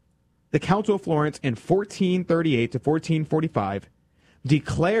opposite? The Council of Florence in 1438 to 1445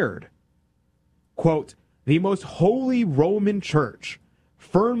 declared, quote, the most holy Roman Church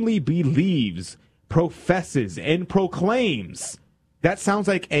firmly believes, professes, and proclaims. That sounds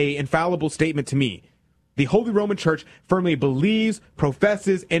like an infallible statement to me. The Holy Roman Church firmly believes,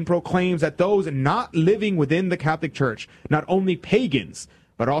 professes, and proclaims that those not living within the Catholic Church, not only pagans,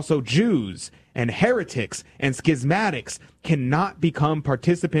 but also Jews and heretics and schismatics, cannot become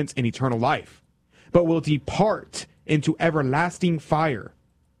participants in eternal life, but will depart into everlasting fire,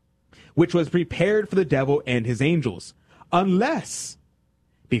 which was prepared for the devil and his angels, unless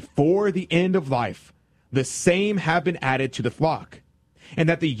before the end of life the same have been added to the flock, and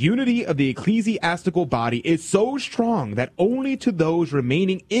that the unity of the ecclesiastical body is so strong that only to those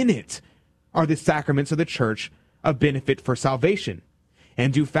remaining in it are the sacraments of the church of benefit for salvation,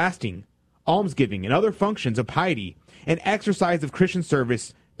 and do fasting, almsgiving, and other functions of piety and exercise of Christian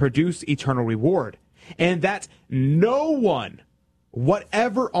service produce eternal reward, and that no one,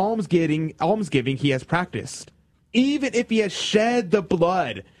 whatever almsgiving he has practiced, even if he has shed the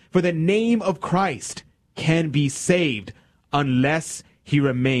blood for the name of Christ, can be saved unless he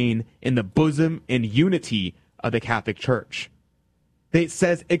remain in the bosom and unity of the Catholic Church. It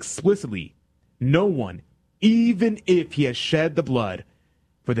says explicitly, no one, even if he has shed the blood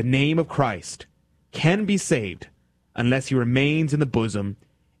for the name of Christ, can be saved unless he remains in the bosom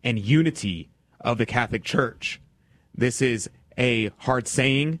and unity of the Catholic Church. This is a hard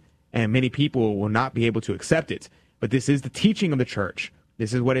saying, and many people will not be able to accept it, but this is the teaching of the church.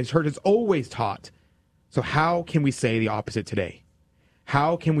 This is what his church has always taught. So how can we say the opposite today?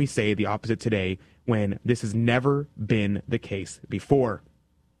 How can we say the opposite today when this has never been the case before?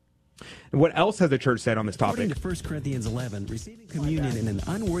 And what else has the church said on this topic? According to 1 Corinthians 11, receiving communion in an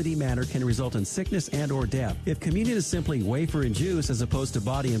unworthy manner can result in sickness and or death. If communion is simply wafer and juice as opposed to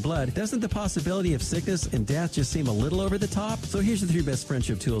body and blood, doesn't the possibility of sickness and death just seem a little over the top? So here's the 3 best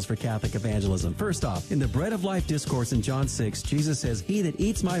friendship tools for Catholic evangelism. First off, in the Bread of Life discourse in John 6, Jesus says, he that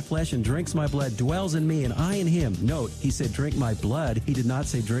eats my flesh and drinks my blood dwells in me and I in him. Note, he said drink my blood. He did not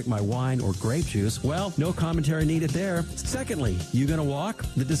say drink my wine or grape juice. Well, no commentary needed there. Secondly, you gonna walk?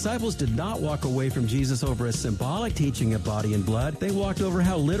 The disciples did not walk away from Jesus over a symbolic teaching of body and blood. They walked over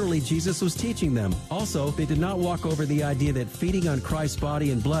how literally Jesus was teaching them. Also, they did not walk over the idea that feeding on Christ's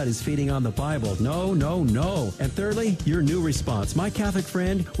body and blood is feeding on the Bible. No, no, no. And thirdly, your new response. My Catholic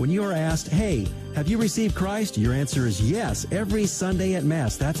friend, when you are asked, hey, have you received Christ? Your answer is yes, every Sunday at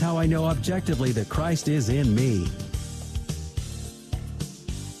Mass. That's how I know objectively that Christ is in me.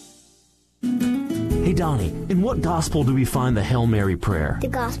 Hey, Donnie, in what gospel do we find the Hail Mary prayer? The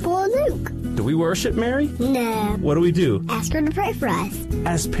Gospel of Luke. Do we worship Mary? No. What do we do? Ask her to pray for us.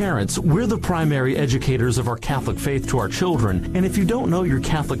 As parents, we're the primary educators of our Catholic faith to our children, and if you don't know your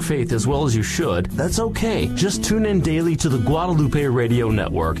Catholic faith as well as you should, that's okay. Just tune in daily to the Guadalupe Radio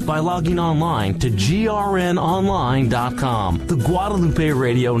Network by logging online to grnonline.com. The Guadalupe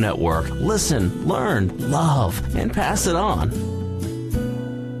Radio Network. Listen, learn, love, and pass it on.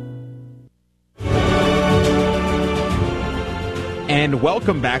 And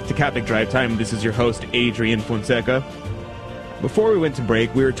welcome back to Catholic Drive Time. This is your host, Adrian Fonseca. Before we went to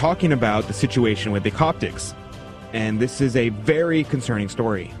break, we were talking about the situation with the Coptics. And this is a very concerning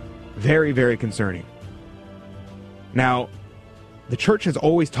story. Very, very concerning. Now, the church has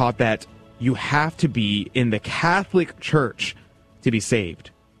always taught that you have to be in the Catholic Church to be saved.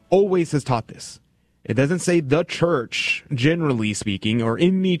 Always has taught this. It doesn't say the church, generally speaking, or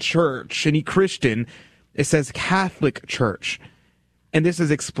any church, any Christian. It says Catholic Church. And this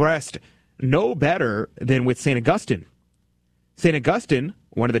is expressed no better than with St. Augustine. St. Augustine,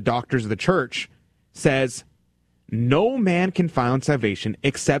 one of the doctors of the church, says, no man can find salvation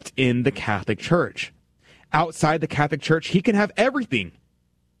except in the Catholic Church. Outside the Catholic Church, he can have everything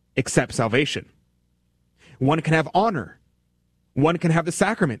except salvation. One can have honor. One can have the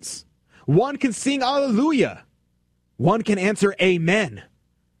sacraments. One can sing Alleluia. One can answer Amen.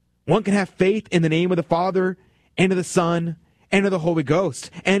 One can have faith in the name of the Father and of the Son and of the Holy Ghost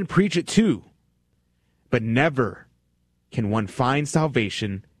and preach it too. But never can one find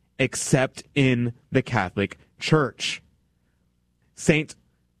salvation except in the Catholic Church. Saint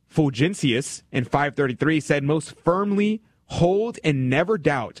Fulgentius in 533 said, most firmly hold and never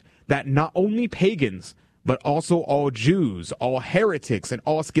doubt that not only pagans, but also all Jews, all heretics, and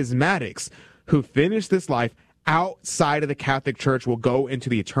all schismatics who finish this life outside of the Catholic Church will go into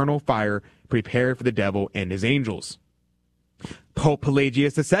the eternal fire prepared for the devil and his angels. Pope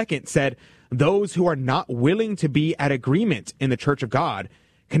Pelagius II said, those who are not willing to be at agreement in the Church of God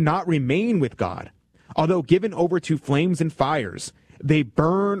cannot remain with God. Although given over to flames and fires, they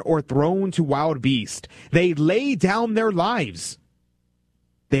burn or thrown to wild beasts. They lay down their lives.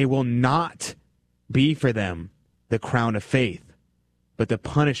 They will not be for them the crown of faith, but the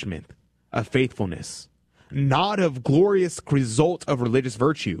punishment of faithfulness, not of glorious result of religious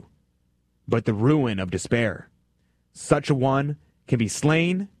virtue, but the ruin of despair. Such a one can be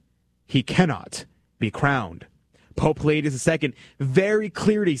slain, he cannot be crowned. Pope Pelagius II, very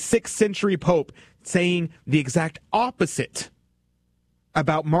clearly, 6th century Pope, saying the exact opposite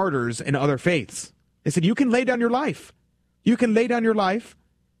about martyrs and other faiths. They said, you can lay down your life. You can lay down your life,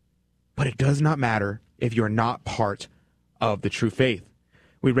 but it does not matter if you're not part of the true faith.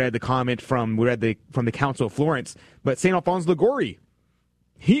 We read the comment from the Council of Florence, but St. Alphonse Liguori,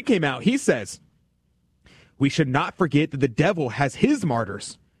 he came out, he says, we should not forget that the devil has his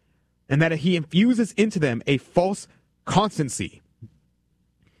martyrs and that he infuses into them a false constancy.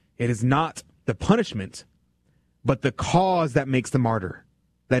 It is not the punishment, but the cause that makes the martyr.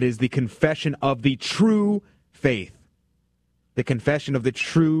 That is the confession of the true faith. The confession of the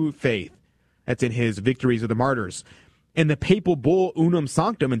true faith. That's in his Victories of the Martyrs. In the papal bull Unum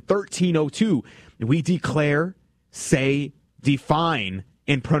Sanctum in 1302, we declare, say, define,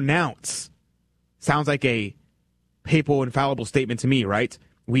 and pronounce. Sounds like a papal infallible statement to me, right?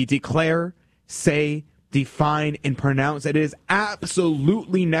 We declare, say, define, and pronounce that it is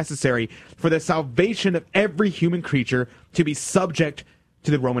absolutely necessary for the salvation of every human creature to be subject to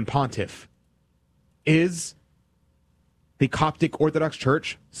the Roman Pontiff. Is the Coptic Orthodox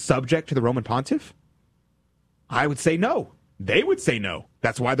Church subject to the Roman Pontiff? I would say no. They would say no.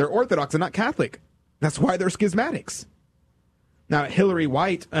 That's why they're Orthodox and not Catholic. That's why they're schismatics. Now, Hillary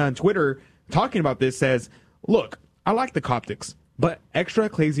White on Twitter talking about this says, look, I like the Coptics, but extra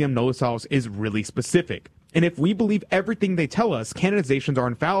ecclesiam nollisalis is really specific. And if we believe everything they tell us, canonizations are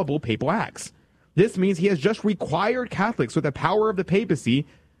infallible papal acts. This means he has just required Catholics with the power of the papacy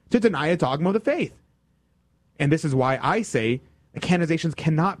to deny a dogma of the faith. And this is why I say the canonizations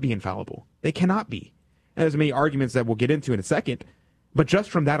cannot be infallible. They cannot be. And there's many arguments that we'll get into in a second. But just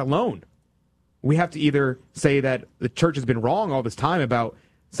from that alone, we have to either say that the church has been wrong all this time about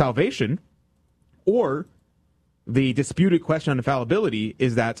salvation, or the disputed question on infallibility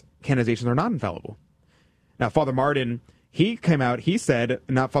is that canonizations are not infallible. Now, Father Martin, he came out, he said,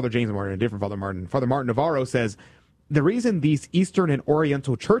 not Father James Martin, a different Father Martin. Father Martin Navarro says, the reason these Eastern and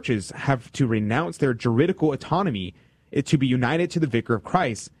Oriental churches have to renounce their juridical autonomy to be united to the Vicar of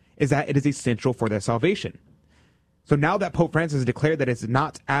Christ is that it is essential for their salvation. So now that Pope Francis has declared that it's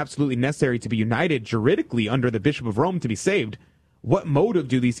not absolutely necessary to be united juridically under the Bishop of Rome to be saved, what motive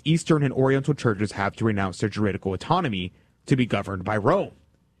do these Eastern and Oriental churches have to renounce their juridical autonomy to be governed by Rome?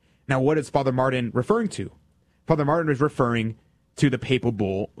 Now, what is Father Martin referring to? Father Martin is referring to the papal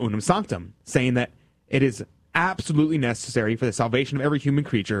bull Unum Sanctum, saying that it is absolutely necessary for the salvation of every human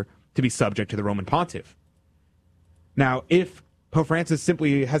creature to be subject to the Roman Pontiff. Now, if Pope Francis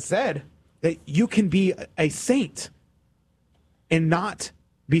simply has said that you can be a saint and not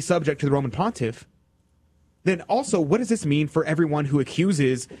be subject to the Roman Pontiff, then also what does this mean for everyone who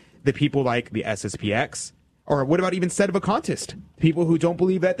accuses the people like the SSPX Or what about even sedevacantists, people who don't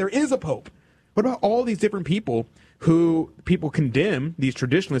believe that there is a pope? What about all these different people who people condemn, these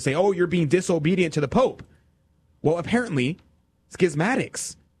traditionalists, say, oh, you're being disobedient to the pope? Well, apparently,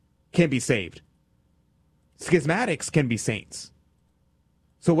 schismatics can be saved. Schismatics can be saints.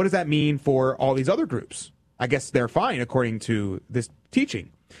 So what does that mean for all these other groups? I guess they're fine according to this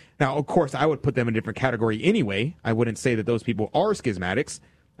teaching. Now, of course, I would put them in a different category anyway. I wouldn't say that those people are schismatics.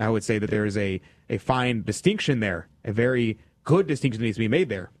 I would say that there is a fine distinction there, a very good distinction that needs to be made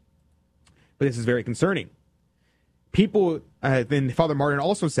there. But this is very concerning. People, then Father Martin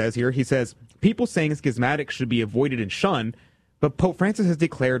also says here, he says, people saying schismatics should be avoided and shunned, but Pope Francis has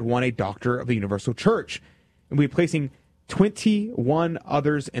declared one a doctor of the Universal Church, and we're placing 21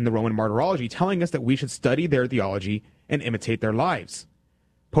 others in the Roman Martyrology, telling us that we should study their theology and imitate their lives.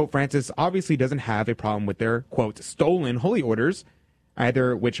 Pope Francis obviously doesn't have a problem with their, quote, stolen holy orders,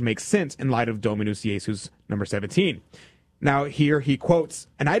 either which makes sense in light of Dominus Jesus number 17. Now here he quotes,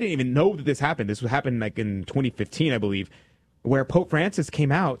 and I didn't even know that this happened. This happened like in 2015, I believe, where Pope Francis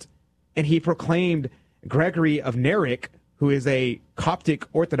came out and he proclaimed Gregory of Neric, who is a Coptic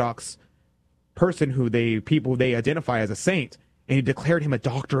Orthodox person who they identify as a saint, and he declared him a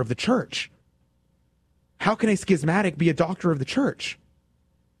doctor of the church. How can a schismatic be a doctor of the church?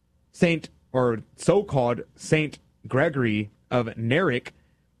 Saint, or so-called Saint Gregory of Neric,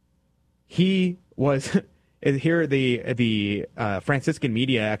 he was here. The Franciscan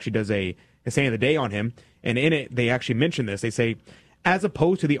media actually does a Saint of the Day on him, and in it they actually mention this. They say, as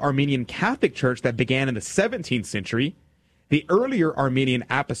opposed to the Armenian Catholic Church that began in the 17th century, the earlier Armenian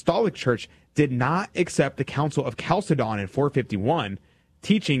Apostolic Church did not accept the Council of Chalcedon in 451,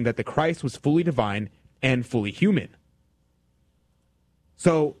 teaching that the Christ was fully divine and fully human.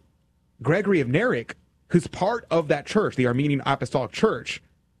 So Gregory of Neric, who's part of that church, the Armenian Apostolic Church,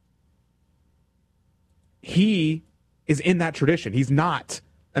 he is in that tradition. He's not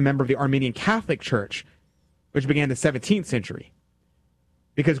a member of the Armenian Catholic Church, which began in the 17th century,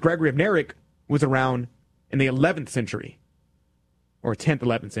 because Gregory of Neric was around in the 11th century, or 10th,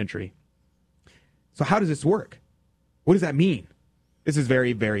 11th century. So how does this work? What does that mean? This is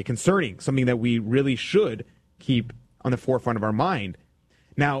very, very concerning, something that we really should keep on the forefront of our mind.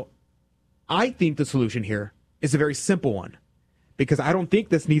 Now, I think the solution here is a very simple one, because I don't think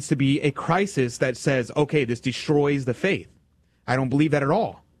this needs to be a crisis that says, okay, this destroys the faith. I don't believe that at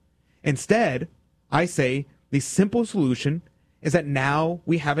all. Instead, I say the simple solution is that now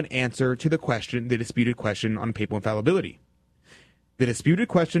we have an answer to the question, the disputed question on papal infallibility. The disputed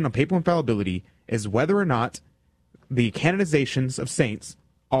question on papal infallibility is whether or not the canonizations of saints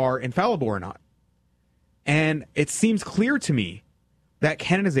are infallible or not. And it seems clear to me that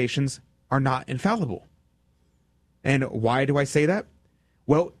canonizations are not infallible. And why do I say that?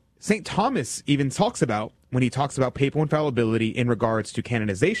 Well, St. Thomas even talks about, when he talks about papal infallibility in regards to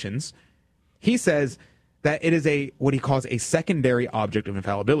canonizations, he says that it is what he calls a secondary object of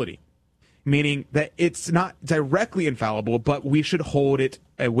infallibility, meaning that it's not directly infallible, but we should hold it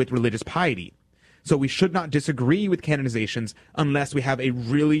with religious piety. So we should not disagree with canonizations unless we have a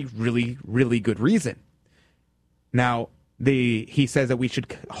really, really, really good reason. Now, he says that we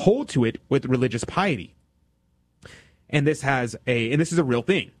should hold to it with religious piety. And this is a real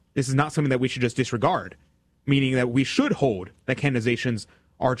thing. This is not something that we should just disregard, meaning that we should hold that canonizations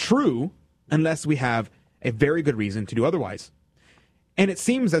are true unless we have a very good reason to do otherwise. And it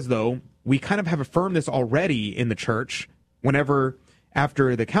seems as though we kind of have affirmed this already in the church whenever,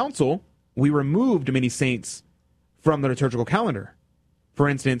 after the council, we removed many saints from the liturgical calendar. For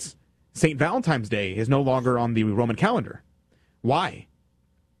instance, St. Valentine's Day is no longer on the Roman calendar. Why?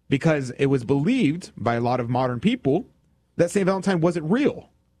 Because it was believed by a lot of modern people that St. Valentine wasn't real.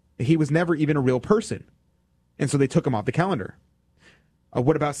 He was never even a real person. And so they took him off the calendar.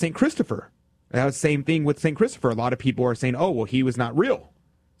 What about St. Christopher? That was the same thing with St. Christopher. A lot of people are saying, oh, well, he was not real,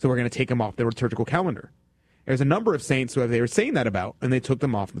 so we're going to take him off the liturgical calendar. There's a number of saints who they were saying that about, and they took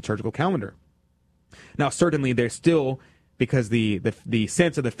them off the liturgical calendar. Now, certainly, there's still, because the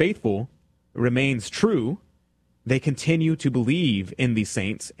sense of the faithful remains true, they continue to believe in these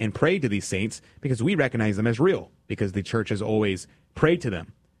saints and pray to these saints because we recognize them as real, because the church has always prayed to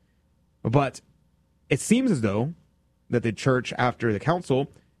them. But it seems as though that the church, after the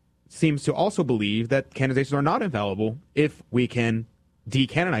council, seems to also believe that canonizations are not infallible if we can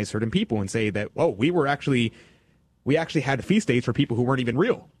decanonize certain people and say that, oh, we actually had feast days for people who weren't even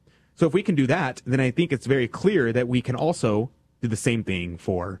real. So if we can do that, then I think it's very clear that we can also do the same thing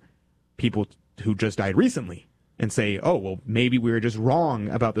for people who just died recently and say, oh, well, maybe we were just wrong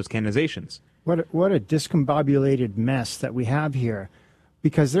about those canonizations. What a discombobulated mess that we have here.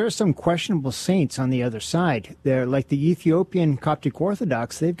 because there are some questionable saints on the other side. They're like the Ethiopian Coptic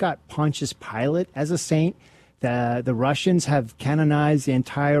Orthodox. They've got Pontius Pilate as a saint. The Russians have canonized the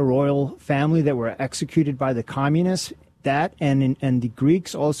entire royal family that were executed by the communists. That and the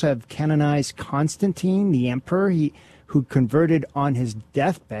Greeks also have canonized Constantine, the emperor, who converted on his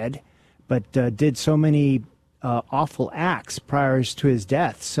deathbed, but did so many awful acts prior to his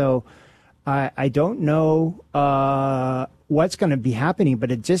death. So I don't know what's going to be happening,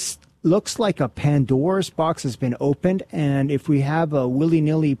 but it just looks like a Pandora's box has been opened. And if we have a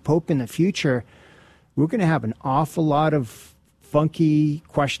willy-nilly pope in the future, we're going to have an awful lot of funky,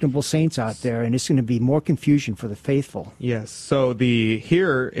 questionable saints out there, and it's going to be more confusion for the faithful. Yes. So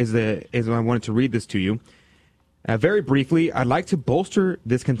here is I wanted to read this to you. Very briefly, I'd like to bolster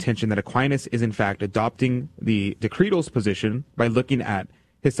this contention that Aquinas is in fact adopting the Decretal's position by looking at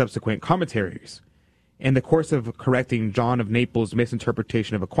his subsequent commentaries. In the course of correcting John of Naples'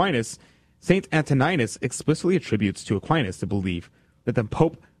 misinterpretation of Aquinas, St. Antoninus explicitly attributes to Aquinas the belief that the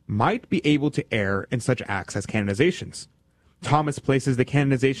Pope might be able to err in such acts as canonizations. Thomas places the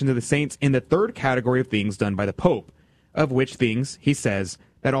canonizations of the saints in the third category of things done by the Pope, of which things he says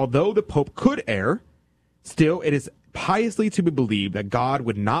that although the Pope could err, still it is piously to be believed that God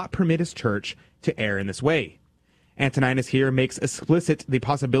would not permit his church to err in this way. Antoninus here makes explicit the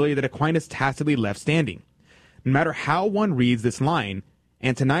possibility that Aquinas tacitly left standing. No matter how one reads this line,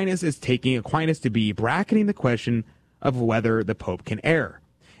 Antoninus is taking Aquinas to be bracketing the question of whether the Pope can err,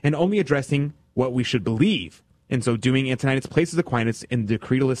 and only addressing what we should believe. In so doing, Antoninus places Aquinas in the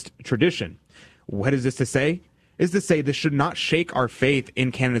Decretalist tradition. What is this to say? Is to say this should not shake our faith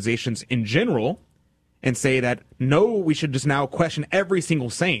in canonizations in general and say that, no, we should just now question every single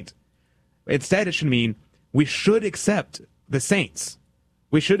saint. Instead, it should mean we should accept the saints.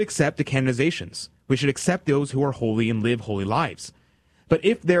 We should accept the canonizations. We should accept those who are holy and live holy lives. But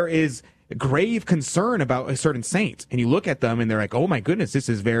if there is grave concern about a certain saint, and you look at them and they're like, oh my goodness, this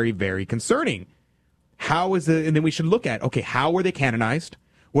is very, very concerning. And then we should look at, okay, how were they canonized?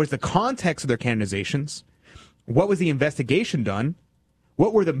 What is the context of their canonizations? What was the investigation done?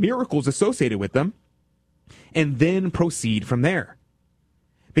 What were the miracles associated with them? And then proceed from there.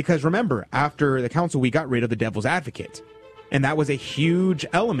 Because remember, after the council, we got rid of the devil's advocate. And that was a huge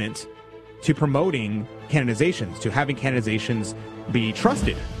element to promoting canonizations, to having canonizations be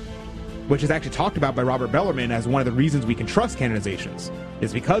trusted, which is actually talked about by Robert Bellarmine as one of the reasons we can trust canonizations,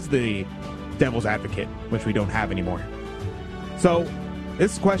 is because the devil's advocate, which we don't have anymore. So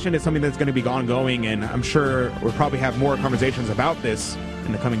this question is something that's going to be ongoing, and I'm sure we'll probably have more conversations about this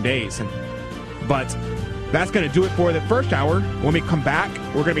in the coming days. But that's going to do it for the first hour. When we come back,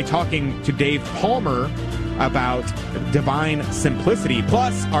 we're going to be talking to Dave Palmer about divine simplicity,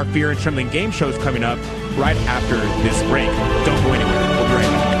 plus our Fear and Trembling game shows coming up right after this break. Don't go anywhere. We'll be right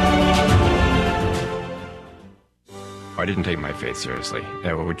back. I didn't take my faith seriously,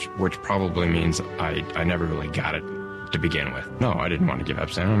 which probably means I never really got it to begin with. No, I didn't want to give up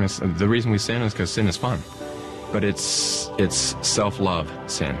sin. I mean, the reason we sin is because sin is fun. But it's self-love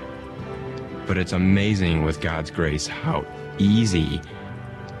sin. But it's amazing with God's grace how easy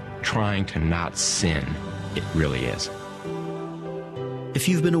trying to not sin it really is. If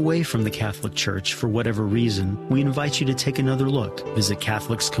you've been away from the Catholic Church for whatever reason, we invite you to take another look. Visit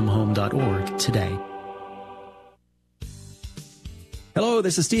CatholicsComeHome.org today. Hello,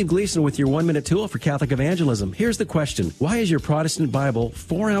 this is Steve Gleason with your 1-minute tool for Catholic evangelism. Here's the question. Why is your Protestant Bible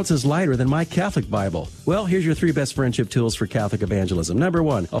 4 ounces lighter than my Catholic Bible? Well, here's your 3 best friendship tools for Catholic evangelism. Number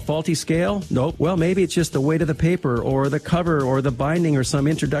 1, a faulty scale? Nope. Well, maybe it's just the weight of the paper or the cover or the binding or some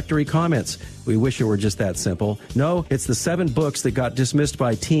introductory comments. We wish it were just that simple. No, it's the 7 books that got dismissed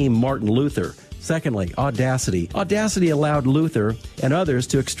by Team Martin Luther. Secondly, audacity. Audacity allowed Luther and others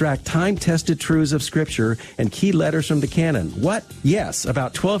to extract time-tested truths of Scripture and key letters from the canon. What? Yes,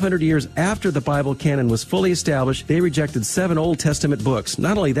 about 1,200 years after the Bible canon was fully established, they rejected 7 Old Testament books.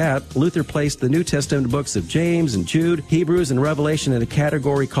 Not only that, Luther placed the New Testament books of James and Jude, Hebrews, and Revelation in a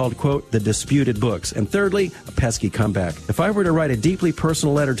category called, quote, the disputed books. And thirdly, a pesky comeback. If I were to write a deeply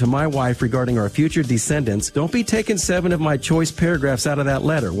personal letter to my wife regarding our future descendants, don't be taking 7 of my choice paragraphs out of that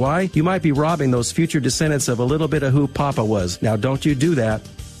letter. Why? You might be robbing those future descendants of a little bit of who Papa was. Now, don't you do that.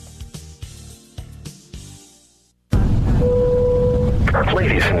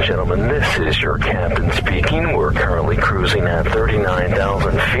 Ladies and gentlemen, this is your captain speaking. We're currently cruising at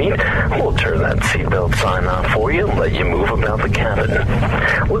 39,000 feet. We'll turn that seatbelt sign off for you and let you move about the cabin.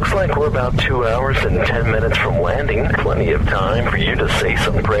 Looks like we're about 2 hours and 10 minutes from landing. Plenty of time for you to say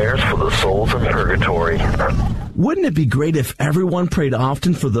some prayers for the souls in purgatory. Wouldn't it be great if everyone prayed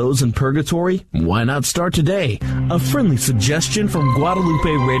often for those in purgatory? Why not start today? A friendly suggestion from Guadalupe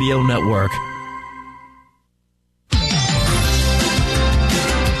Radio Network.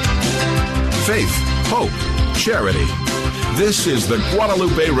 Faith, hope, charity. This is the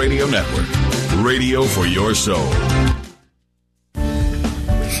Guadalupe Radio Network. Radio for your soul.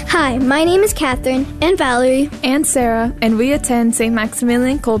 Hi, my name is Catherine and Valerie and Sarah, and we attend St.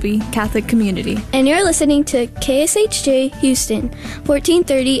 Maximilian Kolbe Catholic Community. And you're listening to KSHJ Houston,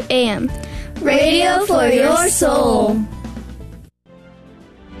 1430 AM. Radio for your soul.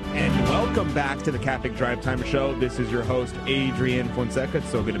 And welcome back to the Catholic Drive Time Show. This is your host, Adrian Fonseca.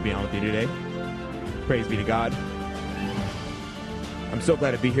 It's so good to be on with you today. Praise be to God. I'm so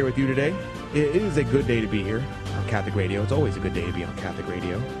glad to be here with you today. It is a good day to be here on Catholic Radio. It's always a good day to be on Catholic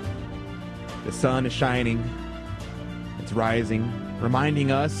Radio. The sun is shining. It's rising, reminding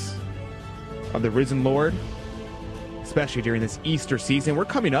us of the risen Lord, especially during this Easter season. We're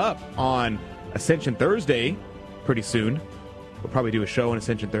coming up on Ascension Thursday pretty soon. We'll probably do a show on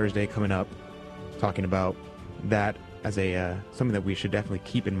Ascension Thursday coming up, talking about that as a something that we should definitely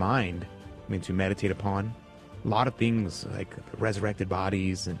keep in mind, to meditate upon. A lot of things like resurrected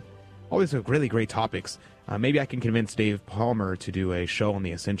bodies and all these really great topics. Maybe I can convince Dave Palmer to do a show on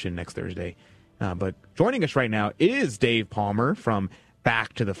the Ascension next Thursday. But joining us right now is Dave Palmer from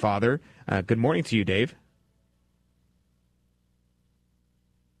Back to the Father. Good morning to you, Dave.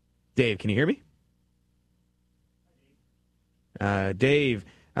 Dave, can you hear me? Dave,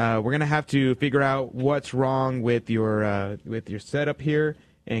 we're going to have to figure out what's wrong with your setup here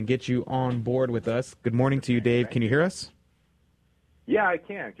and get you on board with us. Good morning to you, Dave. Can you hear us? Yeah, I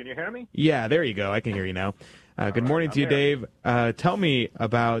can. Can you hear me? Yeah, there you go. I can hear you now. Good morning to you, Dave. Tell me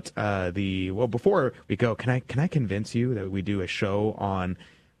about before we go, can I convince you that we do a show on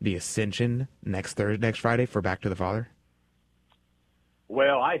the Ascension next Friday for Back to the Father?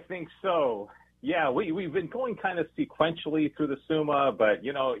 Well, I think so. Yeah, we've been going kind of sequentially through the Summa, but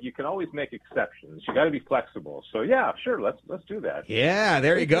you can always make exceptions. You got to be flexible. So yeah, sure, let's do that. Yeah,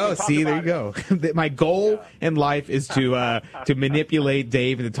 there you go. See, there you go. My goal in life is to manipulate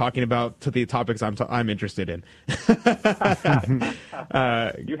Dave into talking about the topics I'm interested in. You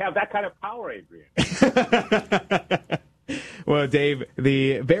have that kind of power, Adrian. Well, Dave,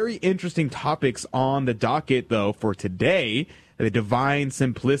 the very interesting topics on the docket, though, for today, the divine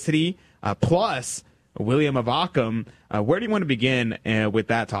simplicity, plus William of Ockham. Where do you want to begin with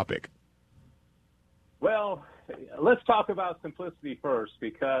that topic? Well, let's talk about simplicity first,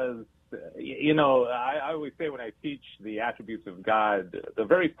 because, I always say when I teach the attributes of God, the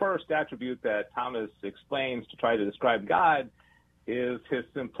very first attribute that Thomas explains to try to describe God is his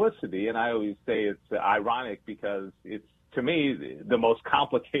simplicity. And I always say it's ironic because it's, to me, the most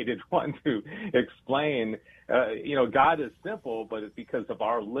complicated one to explain. God is simple, but it's because of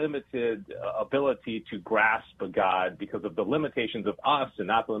our limited ability to grasp a God, because of the limitations of us and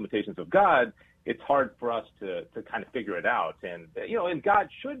not the limitations of God, it's hard for us to kind of figure it out. And, and God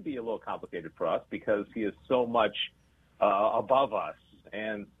should be a little complicated for us because he is so much above us.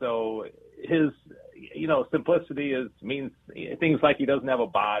 And so his, simplicity means things like he doesn't have a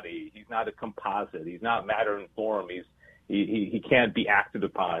body. He's not a composite. He's not matter and form. He can't be acted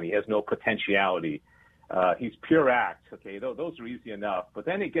upon. He has no potentiality. He's pure act. Okay, those are easy enough. But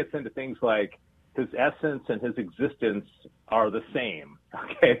then it gets into things like his essence and his existence are the same.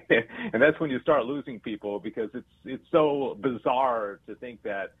 Okay, and that's when you start losing people, because it's so bizarre to think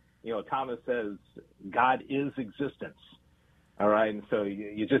that Thomas says God is existence. All right, and so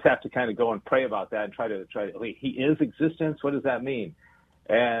you just have to kind of go and pray about that and try to wait, he is existence. What does that mean?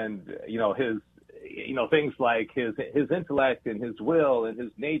 And his things like his intellect and his will and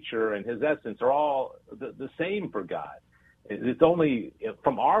his nature and his essence are all the same for God. It's only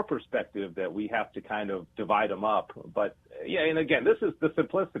from our perspective that we have to kind of divide them up. But yeah, and again, this is the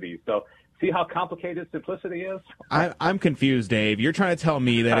simplicity. So see how complicated simplicity is? I'm confused, Dave. You're trying to tell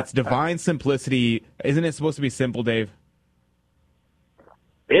me that it's divine simplicity. Isn't it supposed to be simple, Dave?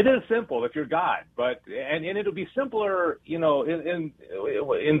 It is simple if you're God, but and it'll be simpler, in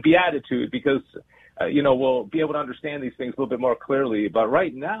beatitude, because we'll be able to understand these things a little bit more clearly. But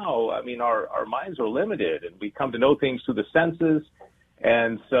right now, our minds are limited, and we come to know things through the senses,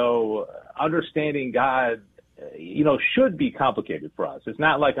 and so understanding God, should be complicated for us. It's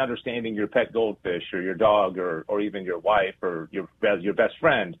not like understanding your pet goldfish or your dog or even your wife or your best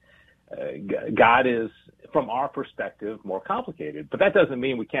friend. God is, from our perspective, more complicated. But that doesn't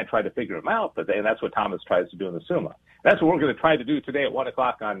mean we can't try to figure him out. And that's what Thomas tries to do in the Summa. That's what we're going to try to do today at 1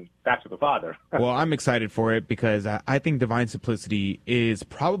 o'clock on Back to the Father. Well, I'm excited for it because I think divine simplicity is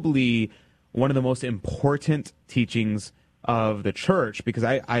probably one of the most important teachings of the church, because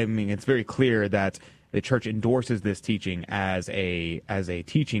I mean, it's very clear that the church endorses this teaching as a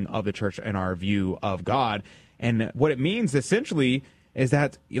teaching of the church and our view of God. And what it means essentially is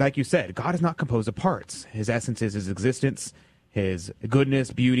that, like you said, God is not composed of parts. His essence is his existence, his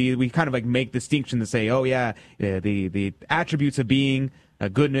goodness, beauty. We kind of like make distinction to say, oh yeah, the attributes of being,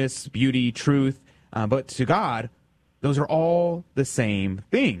 goodness, beauty, truth. But to God, those are all the same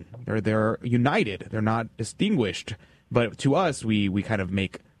thing. They're united. They're not distinguished. But to us, we kind of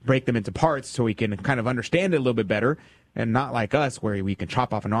break them into parts so we can kind of understand it a little bit better. And not like us, where we can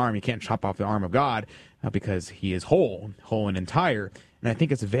chop off an arm. You can't chop off the arm of God because he is whole and entire. And I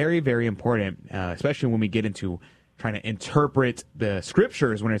think it's very, very important, especially when we get into trying to interpret the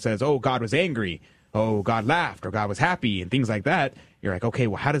scriptures when it says, oh, God was angry, oh, God laughed, or God was happy, and things like that. You're like, okay,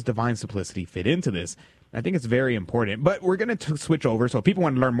 well, how does divine simplicity fit into this? I think it's very important. But we're going to switch over. So if people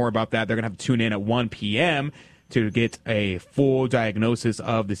want to learn more about that, they're going to have to tune in at 1 p.m. to get a full diagnosis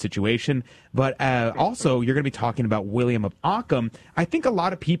of the situation. But also, you're going to be talking about William of Ockham. I think a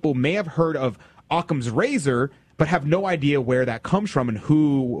lot of people may have heard of Occam's razor, but have no idea where that comes from and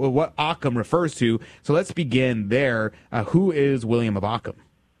what Occam refers to. So let's begin there. Who is William of Ockham?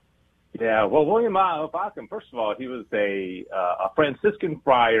 Yeah, well, William of Ockham, first of all, he was a Franciscan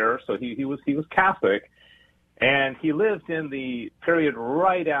friar, so he was Catholic. And he lived in the period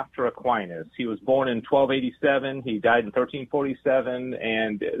right after Aquinas. He was born in 1287. He died in 1347.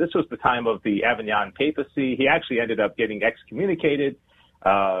 And this was the time of the Avignon papacy. He actually ended up getting excommunicated.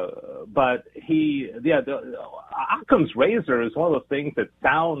 But Occam's razor is one of those things that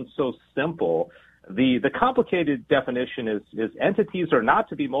sounds so simple. The complicated definition is entities are not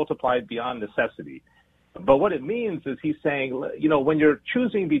to be multiplied beyond necessity. But what it means is he's saying, when you're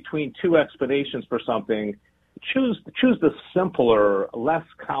choosing between two explanations for something, choose the simpler, less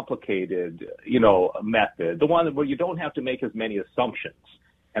complicated, method, the one where you don't have to make as many assumptions.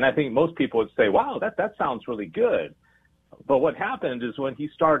 And I think most people would say, wow, that sounds really good. But what happened is when he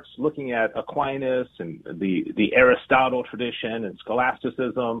starts looking at Aquinas and the Aristotle tradition and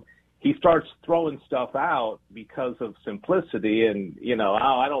scholasticism, he starts throwing stuff out because of simplicity and,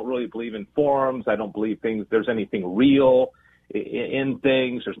 I don't really believe in forms. I don't believe there's anything real in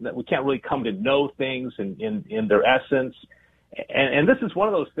things. We can't really come to know things in their essence. And this is one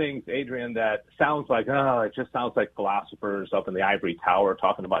of those things, Adrian, that sounds like, it just sounds like philosophers up in the ivory tower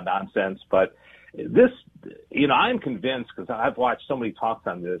talking about nonsense. But this, I'm convinced, because I've watched so many talks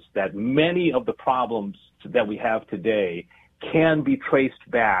on this, that many of the problems that we have today can be traced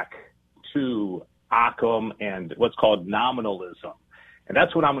back to Occam and what's called nominalism. And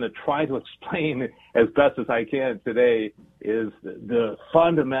that's what I'm going to try to explain as best as I can today, is the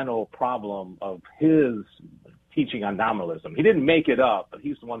fundamental problem of his teaching on nominalism. He didn't make it up, but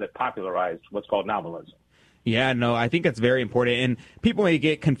he's the one that popularized what's called nominalism. Yeah, no, I think that's very important. And people may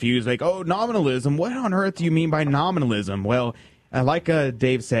get confused, like, oh, nominalism, what on earth do you mean by nominalism? Well, like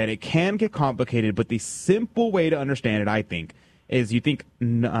Dave said, it can get complicated, but the simple way to understand it, I think, is you think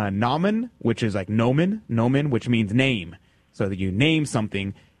nomen, which is like nomen, which means name. So that you name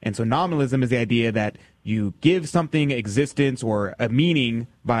something. And so nominalism is the idea that you give something existence or a meaning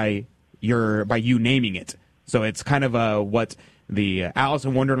by you naming it. So it's kind of what the Alice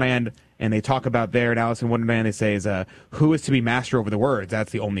in Wonderland, and they talk about there in Alice in Wonderland, they say is who is to be master over the words?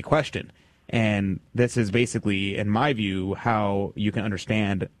 That's the only question. And this is basically, in my view, how you can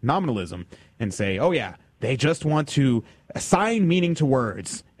understand nominalism and say, oh yeah, they just want to assign meaning to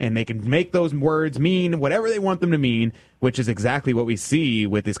words, and they can make those words mean whatever they want them to mean, which is exactly what we see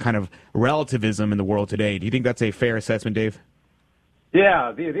with this kind of relativism in the world today. Do you think that's a fair assessment, Dave?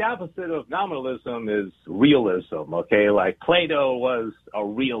 Yeah, the opposite of nominalism is realism, okay? Like Plato was a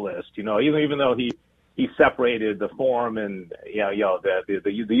realist, even though he separated the form and,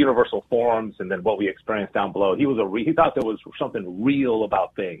 the universal forms and then what we experience down below. He thought there was something real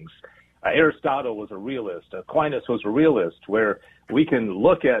about things. Aristotle was a realist. Aquinas was a realist, where we can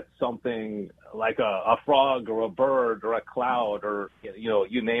look at something like a frog or a bird or a cloud or,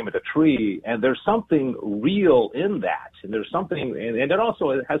 you name it, a tree, and there's something real in that. And there's something, and it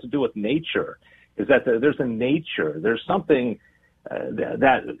also has to do with nature, is that there's a nature. There's something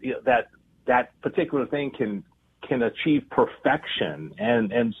that particular thing can achieve perfection.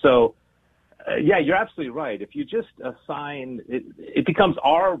 And so, yeah, you're absolutely right. If you just assign, it becomes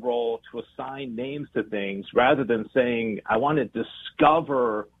our role to assign names to things rather than saying, I want to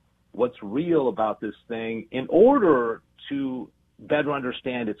discover what's real about this thing in order to better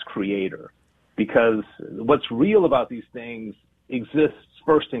understand its creator. Because what's real about these things exists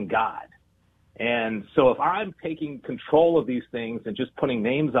first in God. And so if I'm taking control of these things and just putting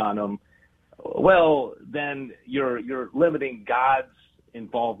names on them, well, then you're limiting God's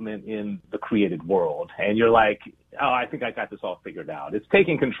involvement in the created world. And you're like, oh, I think I got this all figured out. It's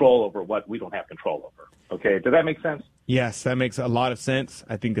taking control over what we don't have control over. Okay, does that make sense? Yes, that makes a lot of sense.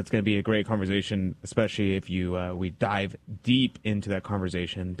 I think it's going to be a great conversation, especially if we dive deep into that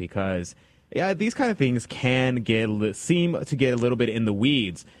conversation, because these kind of things can seem to get a little bit in the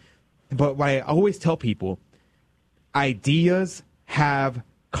weeds. But what I always tell people, ideas have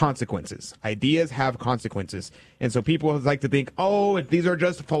consequences. Ideas have consequences. And so people like to think, oh, these are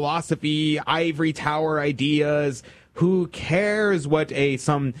just philosophy, ivory tower ideas. Who cares what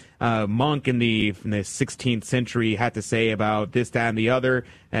some monk in the 16th century had to say about this, that, and the other?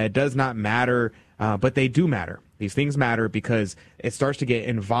 It does not matter, but they do matter. These things matter because it starts to get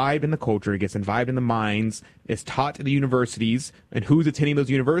imbibed in the culture. It gets imbibed in the minds. It's taught at the universities. And who's attending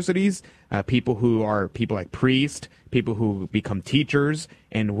those universities? People like priests, people who become teachers.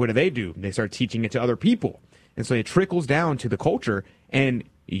 And what do? They start teaching it to other people. And so it trickles down to the culture. And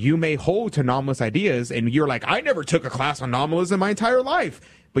you may hold to nominalist ideas, and you're like, I never took a class on nominalism my entire life.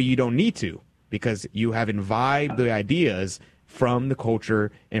 But you don't need to, because you have imbibed the ideas from the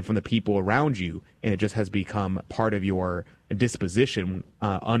culture and from the people around you, and it just has become part of your disposition,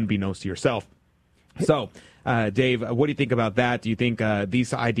 unbeknownst to yourself. So, Dave, what do you think about that? Do you think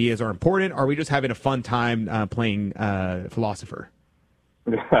these ideas are important, or are we just having a fun time playing philosopher?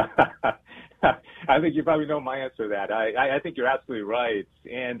 I think you probably know my answer to that. I think you're absolutely right.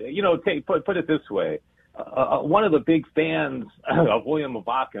 And, put it this way. One of the big fans of William of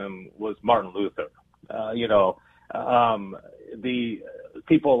Ockham was Martin Luther. The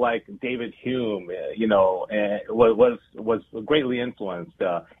people like David Hume, was greatly influenced.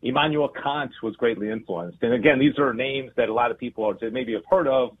 Immanuel Kant was greatly influenced. And again, these are names that a lot of people maybe have heard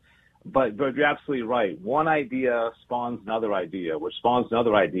of, but you're absolutely right. One idea spawns another idea, which spawns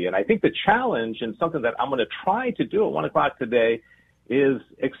another idea. And I think the challenge, and something that I'm going to try to do at 1 o'clock today, is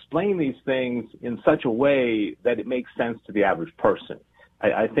explain these things in such a way that it makes sense to the average person.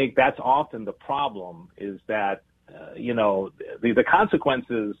 I think that's often the problem, is that the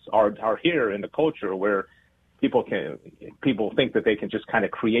consequences are here in the culture, where people think that they can just kind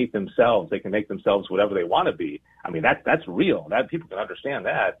of create themselves. They can make themselves whatever they want to be. I mean, that's real. That people can understand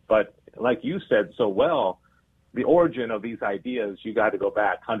that. But like you said so well, the origin of these ideas, you got to go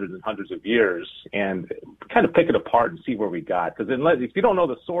back hundreds and hundreds of years and kind of pick it apart and see where we got. Because if you don't know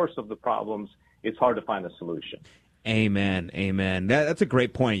the source of the problems, it's hard to find a solution. Amen. Amen. That's a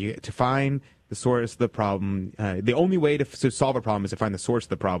great point. To find the source of the problem, the only way to solve a problem is to find the source of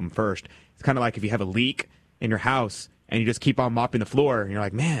the problem first. It's kind of like if you have a leak in your house and you just keep on mopping the floor and you're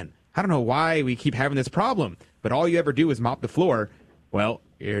like, man, I don't know why we keep having this problem, but all you ever do is mop the floor. Well,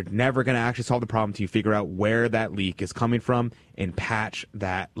 you're never going to actually solve the problem until you figure out where that leak is coming from and patch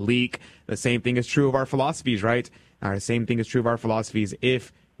that leak. The same thing is true of our philosophies, right? The same thing is true of our philosophies.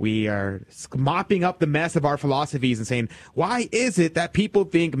 If we are mopping up the mess of our philosophies and saying, why is it that people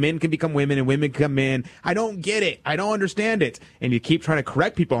think men can become women and women become men? I don't get it. I don't understand it. And you keep trying to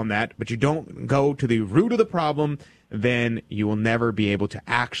correct people on that, but you don't go to the root of the problem, then you will never be able to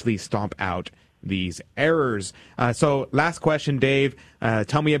actually stomp out these errors. So last question, Dave,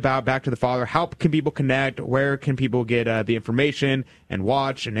 tell me about Back to the Father. How can people connect? Where can people get the information and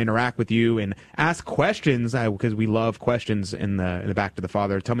watch and interact with you and ask questions? Because we love questions in the Back to the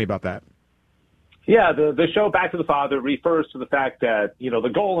Father. Tell me about that. Yeah, the show Back to the Father refers to the fact that,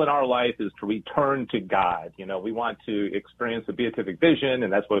 the goal in our life is to return to God. We want to experience the beatific vision,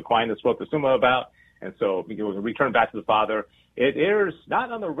 and that's what Aquinas wrote the Summa about. And so we return back to the Father. It airs not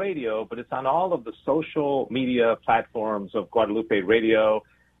on the radio, but it's on all of the social media platforms of Guadalupe Radio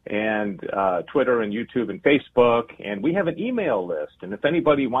and Twitter and YouTube and Facebook. And we have an email list. And if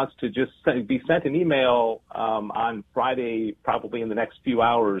anybody wants to just be sent an email on Friday, probably in the next few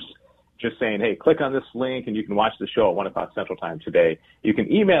hours, just saying, hey, click on this link and you can watch the show at 1 o'clock Central Time today. You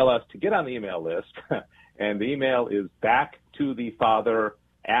can email us to get on the email list. And the email is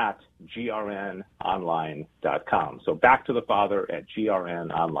backtothefather@grnonline.com. So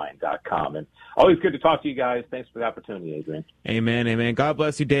backtothefather@grnonline.com. And always good to talk to you guys. Thanks for the opportunity, Adrian. Amen, amen. God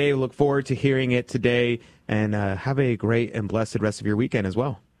bless you, Dave. Look forward to hearing it today. And have a great and blessed rest of your weekend as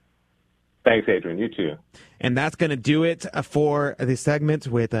well. Thanks, Adrian. You too. And that's going to do it for this segment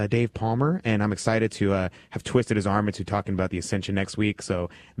with Dave Palmer. And I'm excited to have twisted his arm into talking about the Ascension next week. So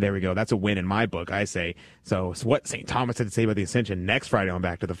there we go. That's a win in my book, I say. So what St. Thomas had to say about the Ascension next Friday on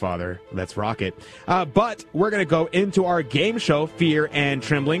Back to the Father. Let's rock it. But we're going to go into our game show, Fear and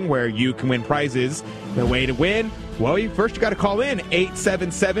Trembling, where you can win prizes. The way to win, well, you got to call in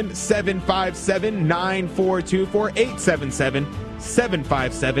 877-757-9424,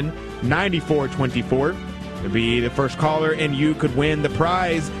 877-757-9424. Be the first caller, and you could win the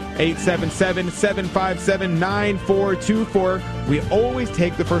prize. 877-757-9424. We always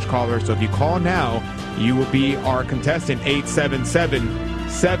take the first caller, so if you call now, you will be our contestant.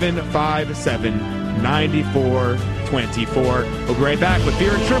 877-757-9424. We'll be right back with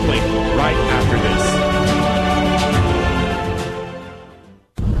Fear and Trembling right after this.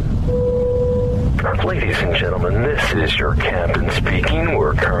 Ladies and gentlemen, this is your captain speaking.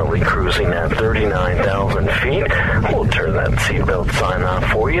 We're currently cruising at 39,000 feet. We'll turn that seatbelt sign off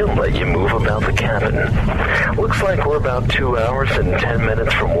for you and let you move about the cabin. Looks like we're about 2 hours and 10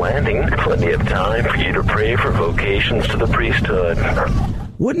 minutes from landing. Plenty of time for you to pray for vocations to the priesthood.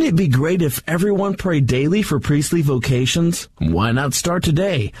 Wouldn't it be great if everyone prayed daily for priestly vocations? Why not start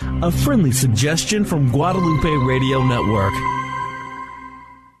today? A friendly suggestion from Guadalupe Radio Network.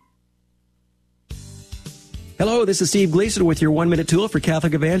 Hello, this is Steve Gleason with your 1-minute tool for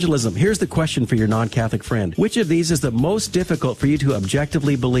Catholic evangelism. Here's the question for your non-Catholic friend. Which of these is the most difficult for you to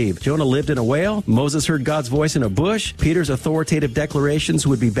objectively believe? Jonah lived in a whale? Moses heard God's voice in a bush? Peter's authoritative declarations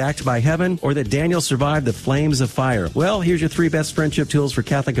would be backed by heaven? Or that Daniel survived the flames of fire? Well, here's your 3 best friendship tools for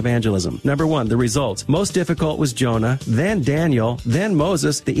Catholic evangelism. Number 1, the results. Most difficult was Jonah, then Daniel, then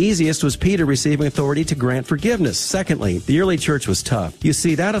Moses. The easiest was Peter receiving authority to grant forgiveness. Secondly, the early church was tough. You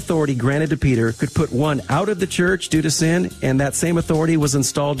see, that authority granted to Peter could put one out of the church due to sin, and that same authority was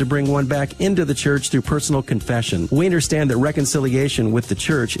installed to bring one back into the church through personal confession. We understand that reconciliation with the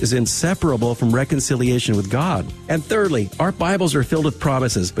church is inseparable from reconciliation with God. And thirdly, our Bibles are filled with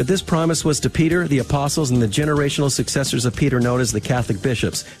promises, but this promise was to Peter, the apostles, and the generational successors of Peter known as the Catholic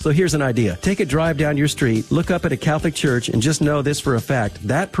bishops. So here's an idea. Take a drive down your street, look up at a Catholic church, and just know this for a fact.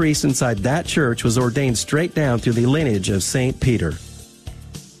 That priest inside that church was ordained straight down through the lineage of St. Peter.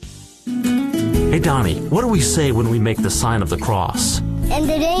 Hey, Donnie, what do we say when we make the sign of the cross? In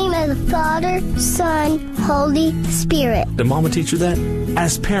the name of the Father, Son, Holy Spirit. Did Mama teach you that?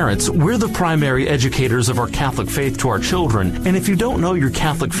 As parents, we're the primary educators of our Catholic faith to our children, and if you don't know your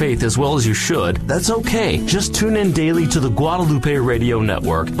Catholic faith as well as you should, that's okay. Just tune in daily to the Guadalupe Radio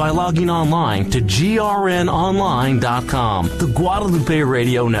Network by logging online to grnonline.com. The Guadalupe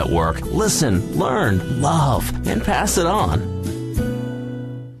Radio Network. Listen, learn, love, and pass it on.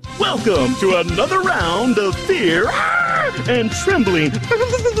 Welcome to another round of Fear and Trembling,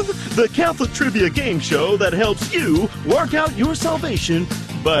 the Catholic trivia game show that helps you work out your salvation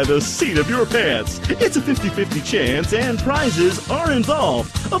by the seat of your pants. It's a 50-50 chance and prizes are involved.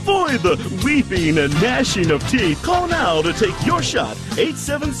 Avoid the weeping and gnashing of teeth. Call now to take your shot.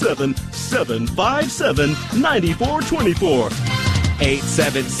 877-757-9424.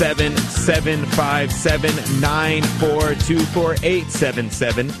 877-757-9424.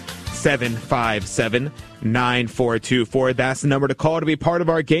 877-757-9424. That's the number to call to be part of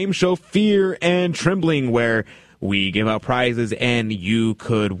our game show, Fear and Trembling, where we give out prizes and you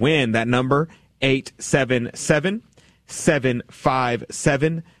could win. That number,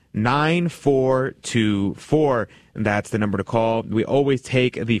 877-757-9424. That's the number to call. We always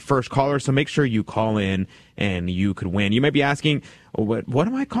take the first caller, so make sure you call in and you could win. You might be asking, what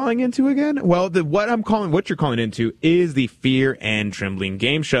am I calling into again? Well, what you're calling into is the Fear and Trembling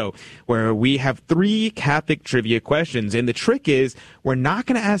game show, where we have 3 Catholic trivia questions. And the trick is, we're not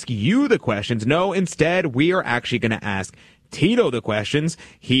going to ask you the questions. No, instead, we are actually going to ask Tito the questions.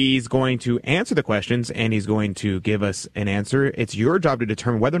 He's going to answer the questions, and he's going to give us an answer. It's your job to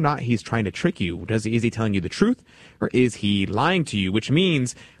determine whether or not he's trying to trick you. Is he telling you the truth, or is he lying to you? Which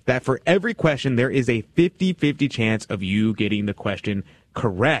means that for every question, there is a 50-50 chance of you getting the question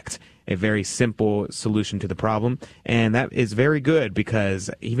correct. A very simple solution to the problem. And that is very good, because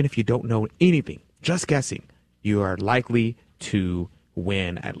even if you don't know anything, just guessing, you are likely to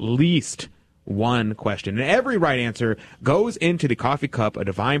win at least one question. And every right answer goes into the coffee cup of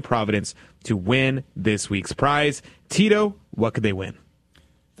Divine Providence to win this week's prize. Tito, what could they win?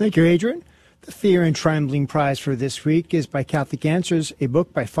 Thank you, Adrian. The Fear and Trembling prize for this week is by Catholic Answers, a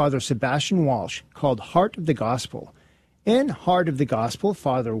book by Father Sebastian Walsh called Heart of the Gospel. In Heart of the Gospel,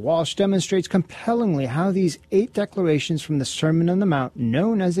 Father Walsh demonstrates compellingly how these 8 declarations from the Sermon on the Mount,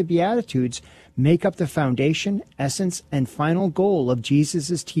 known as the Beatitudes, make up the foundation, essence, and final goal of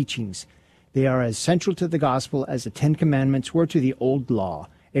Jesus' teachings. They are as central to the gospel as the 10 Commandments were to the Old Law,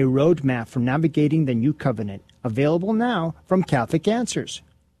 a roadmap for navigating the New Covenant, available now from Catholic Answers.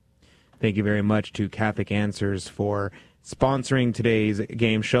 Thank you very much to Catholic Answers for sponsoring today's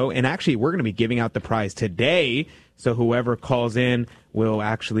game show. And actually, we're going to be giving out the prize today, so whoever calls in will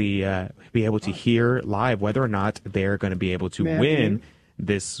actually be able to hear live whether or not they're going to be able to win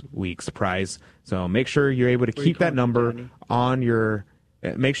this week's prize. So make sure you're able to keep that number on your.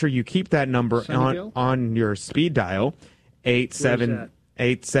 Make sure you keep that number on your speed dial,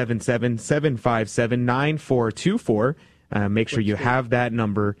 877-757-9424. Make sure you have that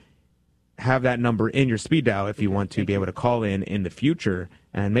number in your speed dial if you want to be able to call in the future.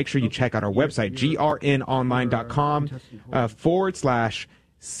 And make sure you check out our website,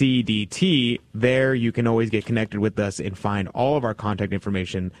 grnonline.com/CDT. There you can always get connected with us and find all of our contact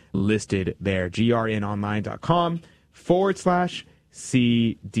information listed there,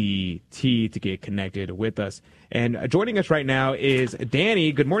 grnonline.com/CDT to get connected with us. And joining us right now is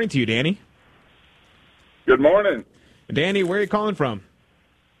Danny. Good morning to you, Danny. Good morning. Danny, where are you calling from?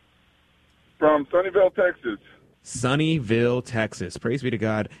 From Sunnyvale, Texas. Sunnyvale, Texas. Praise be to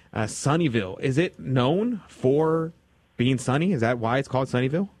God. Sunnyvale, is it known for being sunny? Is that why it's called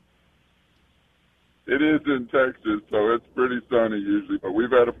Sunnyvale? It is in Texas, so it's pretty sunny usually, but we've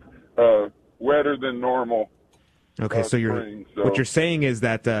had a wetter than normal. Okay, so what you're saying is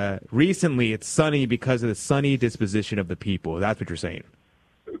that recently it's sunny because of the sunny disposition of the people. That's what you're saying.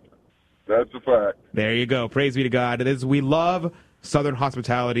 That's a fact. There you go. Praise be to God. We love Southern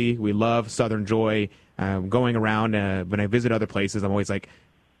hospitality. We love Southern joy. Going around, when I visit other places, I'm always like,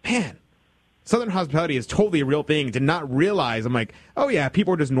 man, Southern hospitality is totally a real thing. Did not realize. I'm like, oh, yeah,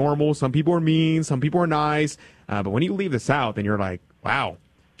 people are just normal. Some people are mean. Some people are nice. But when you leave the South and you're like, wow,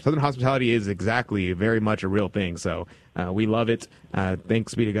 Southern hospitality is exactly very much a real thing. So we love it.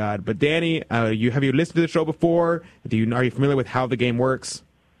 Thanks be to God. But Danny, have you listened to the show before? Are you familiar with how the game works?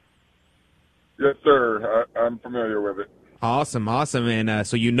 Yes, sir. I'm familiar with it. Awesome. And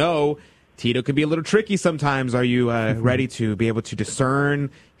so Tito can be a little tricky sometimes. Are you ready to be able to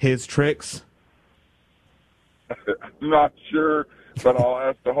discern his tricks? I'm not sure, but I'll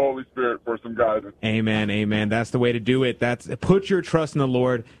ask the Holy Spirit for some guidance. Amen. That's the way to do it. Put your trust in the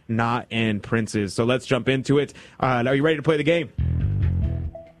Lord, not in princes. So let's jump into it. Are you ready to play the game?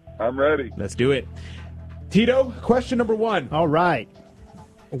 I'm ready. Let's do it. Tito, question number 1. All right.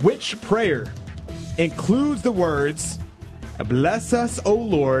 Which prayer includes the words, "Bless us, O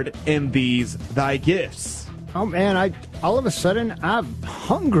Lord, in these thy gifts"? Oh, man, all of a sudden, I'm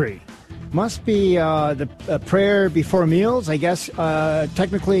hungry. Must be the prayer before meals, I guess.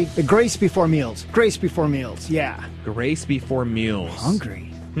 Technically, the grace before meals. Grace before meals, yeah. Grace before meals. Hungry.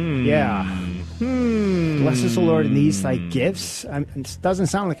 Yeah. Bless us, O Lord, in these thy gifts. It doesn't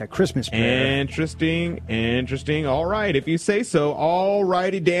sound like a Christmas prayer. Interesting. All right, if you say so. All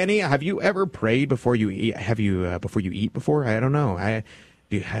righty, Danny. Have you ever prayed before you eat? Before you eat before? I don't know.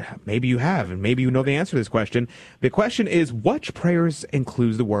 Maybe you have, and maybe you know the answer to this question. The question is, which prayers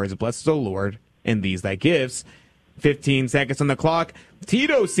includes the words, "Bless us, O Lord, in these thy gifts"? 15 seconds on the clock.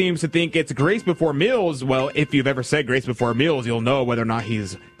 Tito seems to think it's grace before meals. Well, if you've ever said grace before meals, you'll know whether or not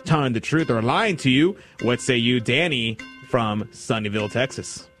he's telling the truth or lying to you. What say you, Danny from Sunnyvale,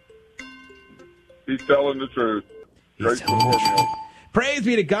 Texas? He's telling the truth. Grace before meals. Praise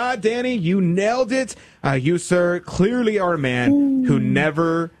be to God, Danny. You nailed it. You, sir, clearly are a man who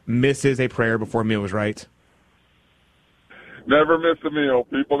never misses a prayer before meals, right? Never miss a meal.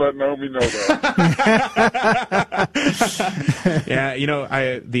 People that know me know that. Yeah,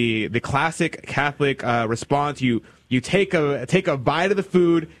 the classic Catholic response. You take a bite of the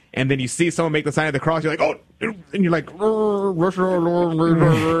food, and then you see someone make the sign of the cross. You're like, oh, and you're like, and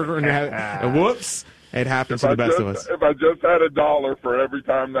whoops. It happens to the best of us. If I just had $1 for every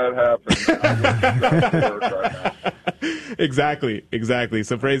time that happened. Exactly.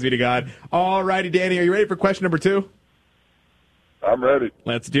 So praise be to God. All righty, Danny, are you ready for question number 2? I'm ready.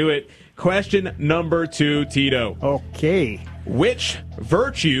 Let's do it. Question number 2, Tito. Okay. Which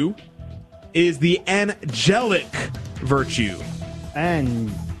virtue is the angelic virtue?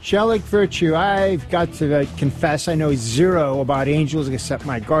 Angelic virtue. I've got to confess, I know zero about angels except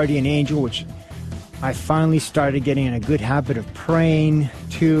my guardian angel, which I finally started getting in a good habit of praying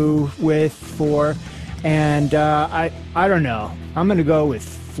for. And I don't know. I'm going to go with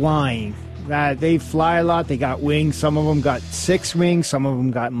flying. They fly a lot. They got wings. Some of them got 6 wings. Some of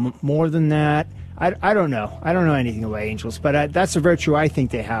them got more than that. I don't know. I don't know anything about angels, but that's a virtue I think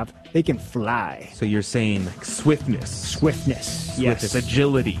they have. They can fly. So you're saying like swiftness. Swiftness, yes.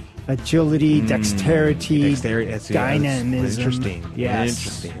 Agility. Dexterity, dynamism. Interesting. Yes.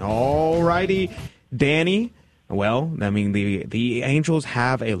 Interesting. All righty, Danny. Well, I mean, the angels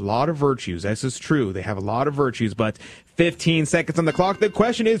have a lot of virtues. This is true. They have a lot of virtues, but 15 seconds on the clock. The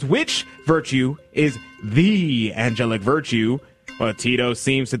question is, which virtue is the angelic virtue? Well, Tito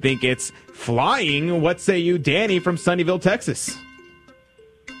seems to think it's flying. What say you, Danny from Sunnyvale, Texas?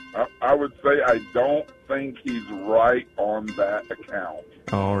 I would say I don't think he's right on that account.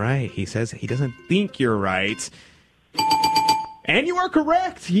 All right. He says he doesn't think you're right. And you are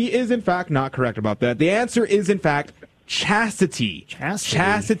correct. He is, in fact, not correct about that. The answer is, in fact, chastity.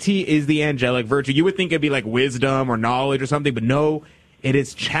 Chastity is the angelic virtue. You would think it'd be like wisdom or knowledge or something, but no, it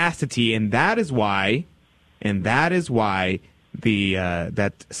is chastity. And that is why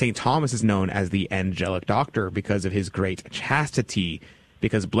that St. Thomas is known as the angelic doctor, because of his great chastity.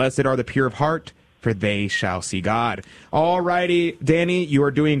 Because blessed are the pure of heart, for they shall see God. All righty, Danny, you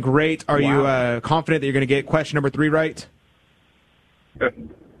are doing great. Are you confident that you're going to get question number 3 right?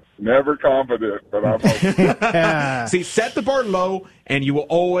 Never confident, but I'm hoping. See, set the bar low, and you will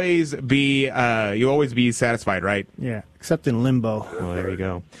always be satisfied, right? Yeah, except in limbo. Oh, there you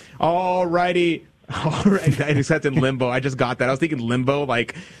go. All righty. All right, except in limbo. I just got that. I was thinking limbo,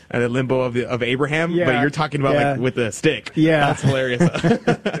 like the limbo of Abraham, but you're talking about like with a stick. Yeah. That's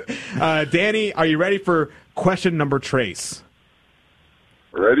hilarious. Danny, are you ready for question number trace?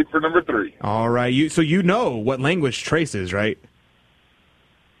 Ready for number 3. All right. So you know what language trace is, right?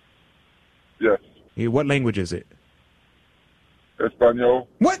 Yes. What language is it? Espanol.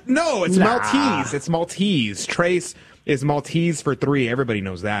 What? No, it's Maltese. It's Maltese. Trace is Maltese for 3. Everybody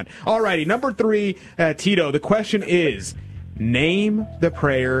knows that. All righty, number 3, Tito. The question is, name the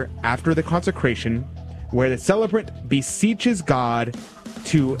prayer after the consecration where the celebrant beseeches God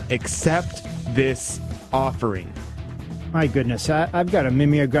to accept this offering. My goodness, I've got a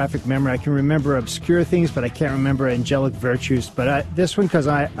mimeographic memory. I can remember obscure things, but I can't remember angelic virtues. But this one, because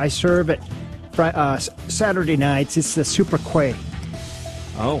I serve at Saturday nights, it's the Supraque.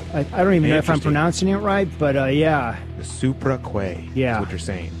 Oh. I don't even know if I'm pronouncing it right, but yeah. The Supraque. Yeah. Is what you're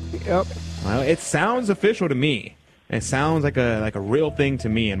saying. Yep. Well, it sounds official to me. It sounds like a real thing to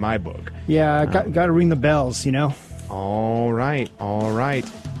me in my book. Yeah, got to ring the bells, you know. All right.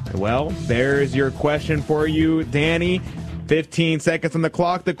 Well, there's your question for you, Danny. 15 seconds on the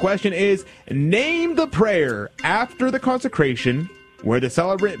clock. The question is, name the prayer after the consecration where the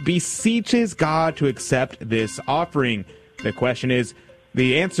celebrant beseeches God to accept this offering. The question is,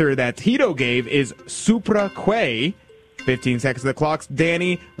 the answer that Tito gave is Supraque. 15 seconds on the clock.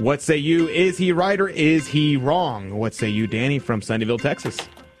 Danny, what say you? Is he right or is he wrong? What say you, Danny, from Sunnyvale, Texas?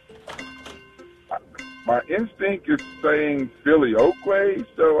 My instinct is saying Filioque,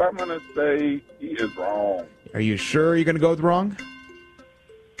 so I'm going to say he is wrong. Are you sure you're going to go with wrong?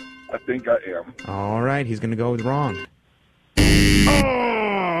 I think I am. All right, he's going to go with wrong.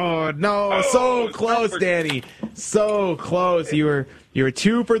 Oh, no, so close, Danny. So close. You were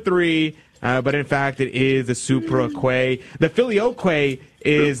 2 for 3, but in fact, it is the Supraque. The Filioque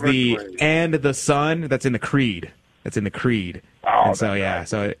is the and the Son. That's in the Creed. Oh, and so, yeah,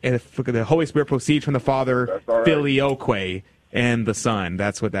 so if the Holy Spirit proceeds from the Father, right. Filioque, and the Son.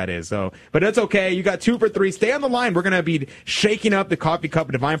 That's what that is. So, but that's okay. You got 2 for 3. Stay on the line. We're going to be shaking up the coffee cup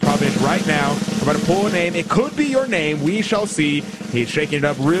of Divine Providence right now. We're about to pull a name. It could be your name. We shall see. He's shaking it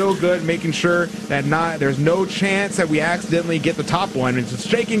up real good, making sure that there's no chance that we accidentally get the top one. And just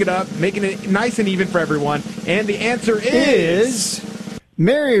shaking it up, making it nice and even for everyone. And the answer is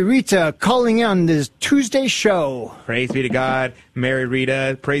Mary Rita calling on this Tuesday show. Praise be to God, Mary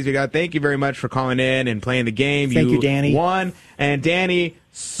Rita. Praise be to God. Thank you very much for calling in and playing the game. Thank you, Danny. Won. And Danny,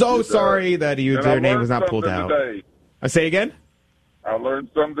 so sorry that their name was not pulled out. Today. Say again? I learned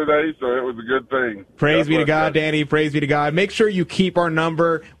some today, so it was a good thing. Praise be to God, Danny. Praise be to God. Make sure you keep our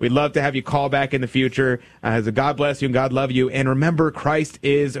number. We'd love to have you call back in the future. So God bless you and God love you. And remember, Christ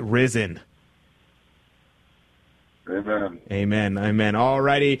is risen. Amen. All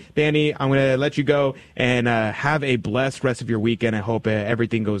righty, Danny, I'm going to let you go and have a blessed rest of your weekend. I hope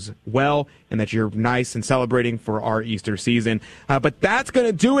everything goes well and that you're nice and celebrating for our Easter season. But that's going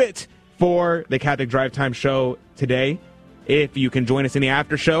to do it for the Catholic Drive Time show today. If you can join us in the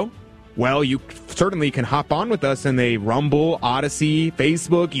after show, well, you certainly can hop on with us in the Rumble, Odyssey,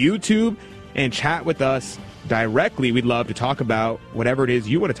 Facebook, YouTube, and chat with us directly. We'd love to talk about whatever it is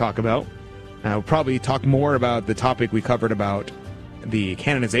you want to talk about. We'll probably talk more about the topic we covered about the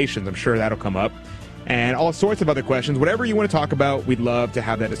canonizations. I'm sure that'll come up. And all sorts of other questions. Whatever you want to talk about, we'd love to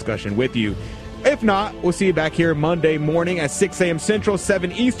have that discussion with you. If not, we'll see you back here Monday morning at 6 a.m. Central,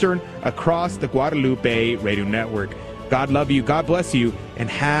 7 Eastern, across the Guadalupe Radio Network. God love you, God bless you,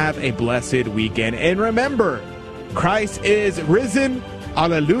 and have a blessed weekend. And remember, Christ is risen.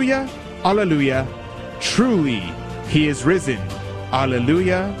 Alleluia, alleluia. Truly, he is risen.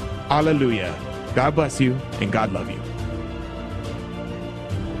 Alleluia. Hallelujah. God bless you and God love you.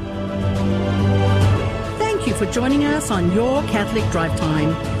 Thank you for joining us on Your Catholic Drive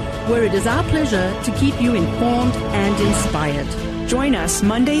Time, where it is our pleasure to keep you informed and inspired. Join us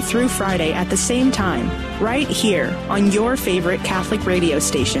Monday through Friday at the same time, right here on your favorite Catholic radio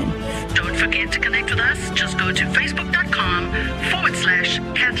station. Don't forget to connect with us. Just go to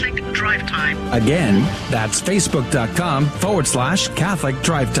facebook.com/Catholic Drive Time. Again, that's facebook.com/Catholic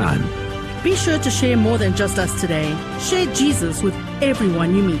Drive Time. Be sure to share more than just us today. Share Jesus with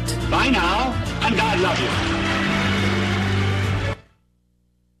everyone you meet. Bye now, and God love you.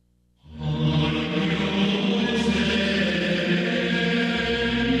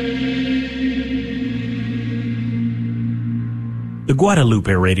 The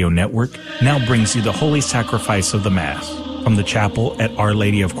Guadalupe Radio Network now brings you the Holy Sacrifice of the Mass from the chapel at Our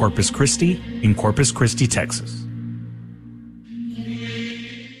Lady of Corpus Christi in Corpus Christi, Texas.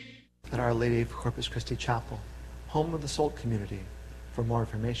 At Our Lady of Corpus Christi Chapel, home of the SOLT community. For more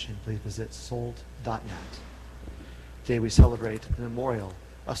information, please visit solt.net. Today we celebrate the memorial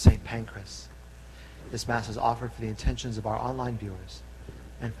of St. Pancras. This Mass is offered for the intentions of our online viewers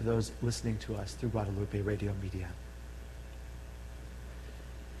and for those listening to us through Guadalupe Radio Media.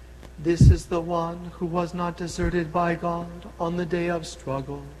 This is the one who was not deserted by God on the day of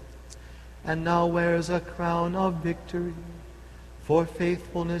struggle, and now wears a crown of victory for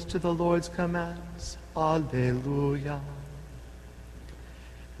faithfulness to the Lord's commands. Alleluia.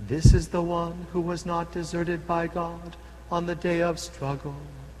 This is the one who was not deserted by God on the day of struggle,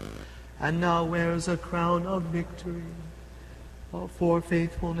 and now wears a crown of victory for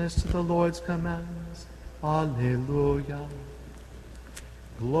faithfulness to the Lord's commands. Alleluia.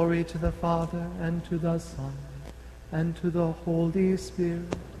 Glory to the Father, and to the Son, and to the Holy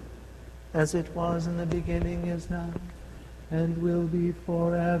Spirit, as it was in the beginning, is now, and will be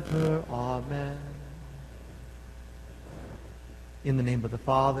forever. Amen. In the name of the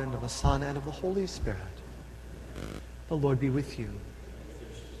Father, and of the Son, and of the Holy Spirit, the Lord be with you.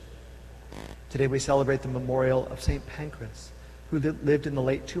 Today we celebrate the memorial of St. Pancras, who lived in the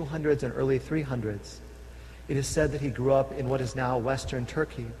late 200s and early 300s. It is said that he grew up in what is now Western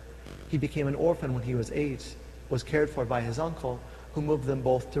Turkey. He became an orphan when he was 8, was cared for by his uncle, who moved them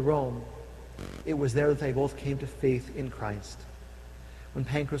both to Rome. It was there that they both came to faith in Christ. When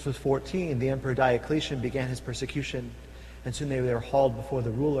Pancras was 14, the Emperor Diocletian began his persecution, and soon they were hauled before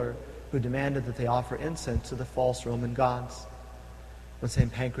the ruler, who demanded that they offer incense to the false Roman gods. When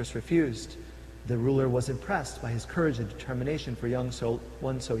St. Pancras refused, the ruler was impressed by his courage and determination for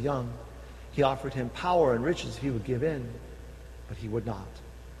one so young. He offered him power and riches if he would give in, but he would not.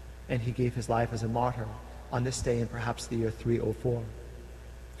 And he gave his life as a martyr on this day in perhaps the year 304.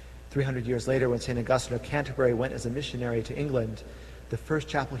 300 years later, when St. Augustine of Canterbury went as a missionary to England, the first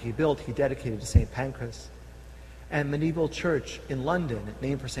chapel he built, he dedicated to St. Pancras. And a medieval church in London,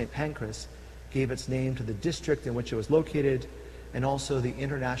 named for St. Pancras, gave its name to the district in which it was located, and also the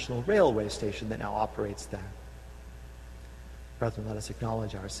international railway station that now operates there. Brethren, let us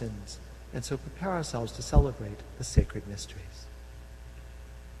acknowledge our sins, and so prepare ourselves to celebrate the sacred mysteries.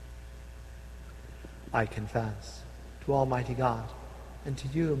 I confess to Almighty God and to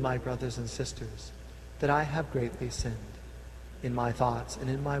you, my brothers and sisters, that I have greatly sinned in my thoughts and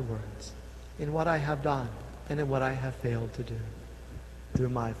in my words, in what I have done and in what I have failed to do, through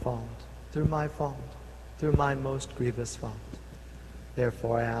my fault, through my most grievous fault.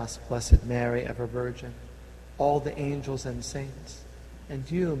 Therefore I ask Blessed Mary, ever Virgin, all the angels and saints, and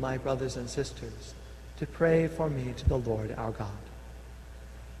you, my brothers and sisters, to pray for me to the Lord our God.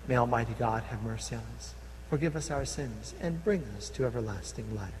 May Almighty God have mercy on us, forgive us our sins, and bring us to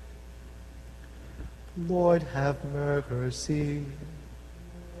everlasting life. Lord, have mercy.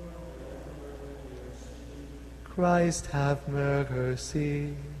 Christ, have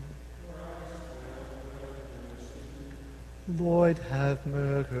mercy. Lord, have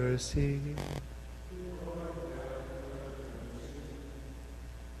mercy.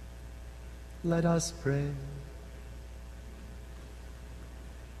 Let us pray.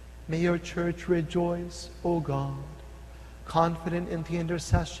 May your church rejoice, O God, confident in the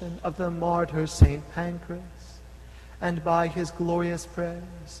intercession of the martyr St. Pancras, and by his glorious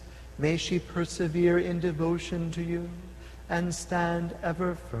prayers may she persevere in devotion to you and stand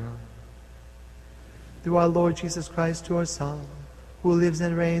ever firm. Through our Lord Jesus Christ, your Son, who lives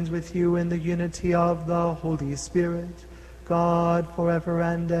and reigns with you in the unity of the Holy Spirit, God, forever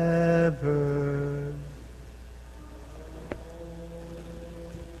and ever.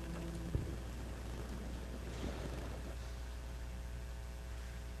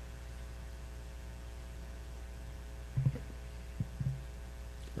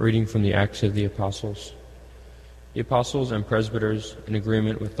 A reading from the Acts of the Apostles. The apostles and presbyters, in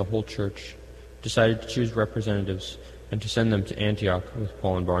agreement with the whole church, decided to choose representatives and to send them to Antioch with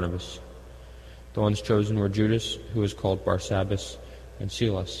Paul and Barnabas. The ones chosen were Judas, who was called Barsabbas, and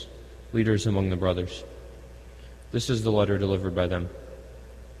Silas, leaders among the brothers. This is the letter delivered by them.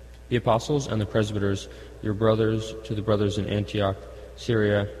 The apostles and the presbyters, your brothers, to the brothers in Antioch,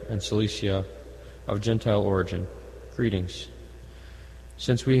 Syria, and Cilicia, of Gentile origin, greetings.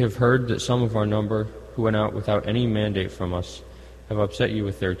 Since we have heard that some of our number, who went out without any mandate from us, have upset you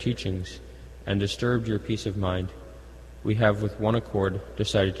with their teachings, and disturbed your peace of mind, we have with one accord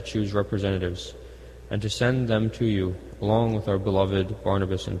decided to choose representatives, and to send them to you, along with our beloved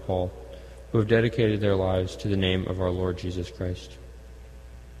Barnabas and Paul, who have dedicated their lives to the name of our Lord Jesus Christ.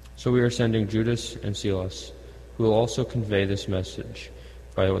 So we are sending Judas and Silas, who will also convey this message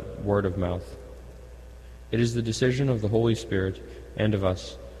by word of mouth. It is the decision of the Holy Spirit and of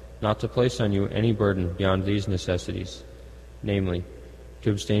us not to place on you any burden beyond these necessities, namely, to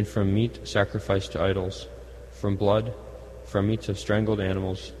abstain from meat sacrificed to idols, from blood, from meats of strangled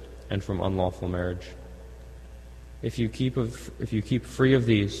animals, and from unlawful marriage. If you keep free of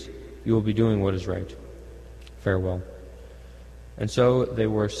these, you will be doing what is right. Farewell. And so they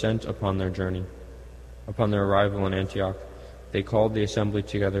were sent upon their journey. Upon their arrival in Antioch, they called the assembly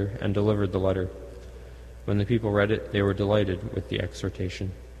together and delivered the letter. When the people read it, they were delighted with the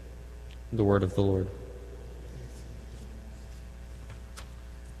exhortation. The word of the Lord.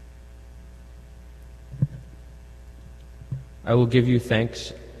 I will give you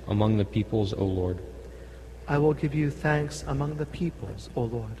thanks among the peoples, O Lord. I will give you thanks among the peoples, O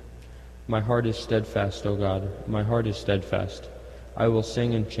Lord. My heart is steadfast, O God. My heart is steadfast. I will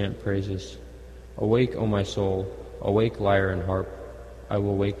sing and chant praises. Awake, O my soul. Awake, lyre and harp. I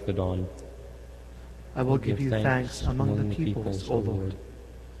will wake the dawn. I will give you thanks among the peoples, O Lord.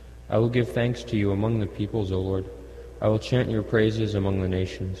 I will give thanks to you among the peoples, O Lord. I will chant your praises among the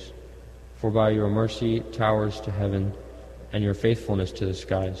nations. For by your mercy towers to heaven, and your faithfulness to the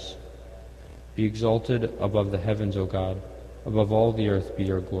skies. Be exalted above the heavens, O God. Above all the earth be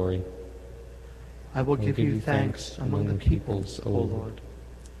your glory. I will give you thanks among the peoples, O Lord.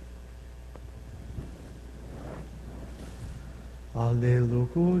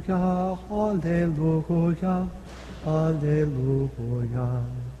 Alleluia, alleluia, alleluia.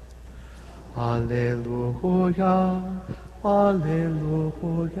 Alleluia,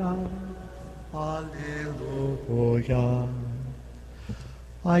 alleluia, alleluia.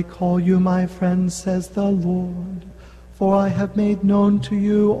 I call you my friend, says the Lord, for I have made known to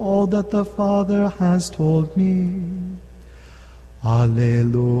you all that the Father has told me.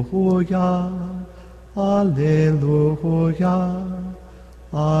 Alleluia, alleluia,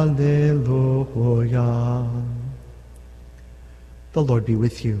 alleluia. The Lord be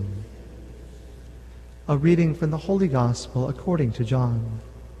with you. A reading from the Holy Gospel according to John.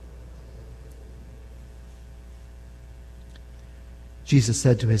 Jesus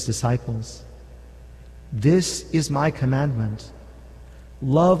said to his disciples, "This is my commandment.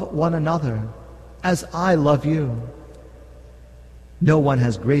 Love one another as I love you. No one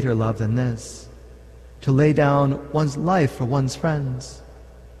has greater love than this, to lay down one's life for one's friends.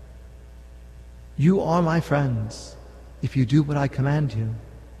 You are my friends if you do what I command you.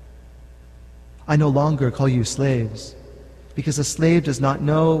 I no longer call you slaves, because a slave does not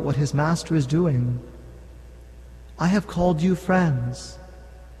know what his master is doing. I have called you friends,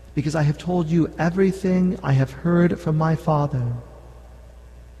 because I have told you everything I have heard from my Father.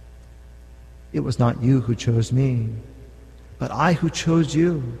 It was not you who chose me, but I who chose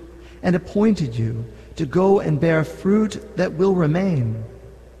you and appointed you to go and bear fruit that will remain,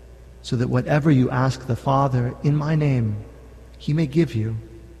 so that whatever you ask the Father in my name, he may give you.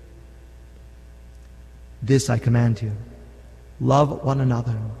 This I command you, love one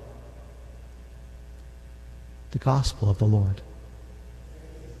another." The Gospel of the Lord.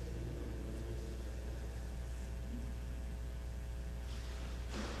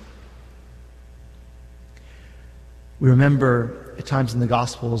 We remember at times in the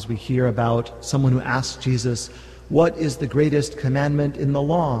Gospels we hear about someone who asks Jesus, "What is the greatest commandment in the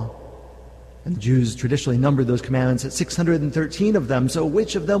law?" And the Jews traditionally numbered those commandments at 613 of them, so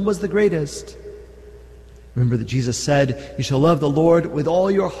which of them was the greatest? Remember that Jesus said, "You shall love the Lord with all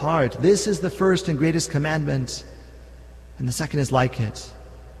your heart. This is the first and greatest commandment. And the second is like it.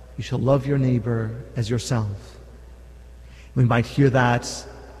 You shall love your neighbor as yourself." We might hear that,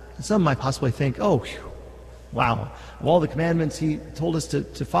 and some might possibly think, "Oh, whew, wow, of all the commandments he told us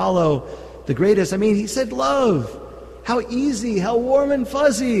to follow, the greatest, he said love. How easy, how warm and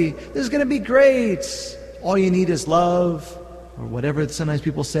fuzzy. This is going to be great. All you need is love." Or whatever sometimes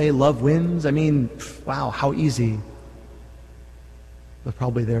people say, love wins. Wow, how easy. But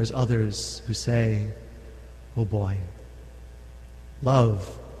probably there's others who say, oh boy,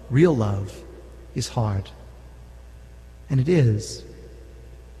 love, real love, is hard. And it is.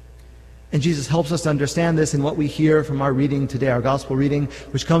 And Jesus helps us to understand this in what we hear from our reading today, our gospel reading,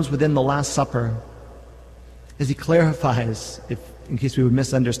 which comes within the Last Supper, as he clarifies, in case we would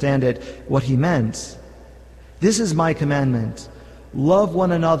misunderstand it, what he meant. This is my commandment: love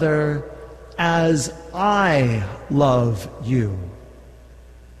one another as I love you.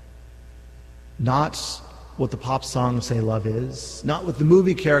 Not what the pop songs say love is, not what the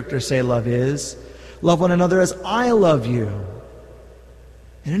movie characters say love is. Love one another as I love you.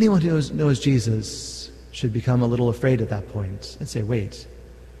 And anyone who knows Jesus should become a little afraid at that point and say, wait,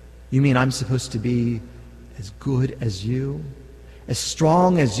 you mean I'm supposed to be as good as you, as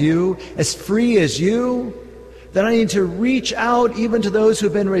strong as you, as free as you, that I need to reach out even to those who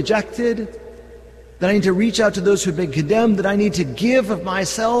have been rejected, that I need to reach out to those who have been condemned, that I need to give of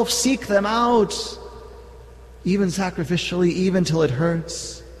myself, seek them out, even sacrificially, even till it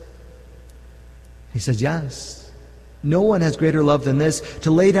hurts? He says, yes. No one has greater love than this,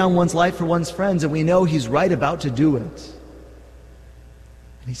 to lay down one's life for one's friends, and we know he's right about to do it.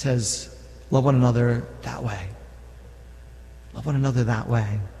 And he says, love one another that way. Love one another that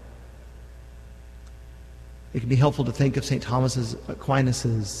way. It can be helpful to think of St. Thomas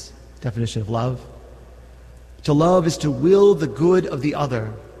Aquinas' definition of love. To love is to will the good of the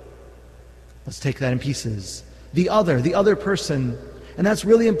other. Let's take that in pieces. The other person. And that's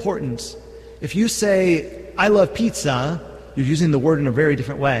really important. If you say, I love pizza, you're using the word in a very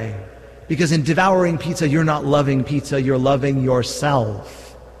different way. Because in devouring pizza, you're not loving pizza, you're loving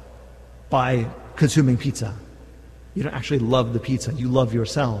yourself by consuming pizza. You don't actually love the pizza, you love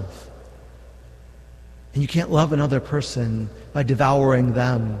yourself. And you can't love another person by devouring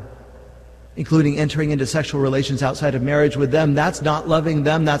them, including entering into sexual relations outside of marriage with them. That's not loving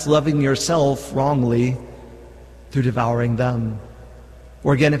them, that's loving yourself wrongly through devouring them.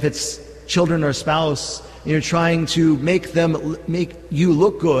 Or again, if it's children or spouse, and you're trying to make you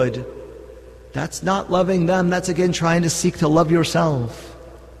look good, that's not loving them, that's again trying to seek to love yourself.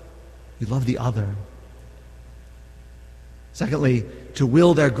 You love the other. Secondly, to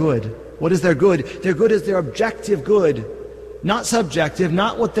will their good. What is their good? Their good is their objective good. Not subjective,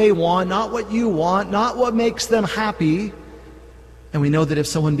 not what they want, not what you want, not what makes them happy. And we know that if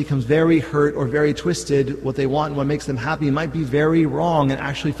someone becomes very hurt or very twisted, what they want and what makes them happy might be very wrong and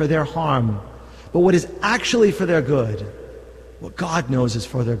actually for their harm. But what is actually for their good, what God knows is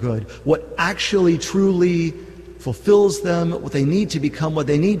for their good, what actually truly fulfills them, what they need to become, what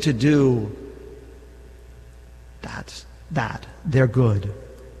they need to do, they're good.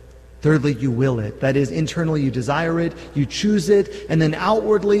 Thirdly, you will it. That is, internally you desire it, you choose it, and then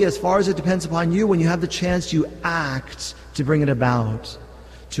outwardly, as far as it depends upon you, when you have the chance, you act to bring it about,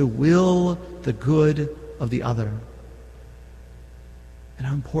 to will the good of the other. And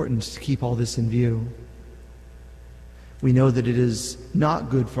how important to keep all this in view. We know that it is not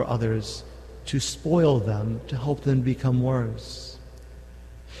good for others to spoil them, to help them become worse.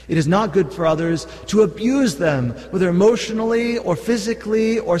 It is not good for others to abuse them, whether emotionally or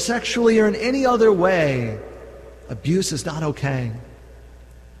physically or sexually or in any other way. Abuse is not okay.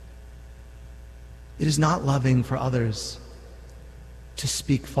 It is not loving for others to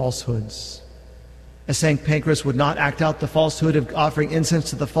speak falsehoods. As St. Pancras would not act out the falsehood of offering incense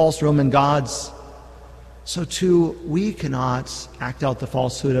to the false Roman gods, so too we cannot act out the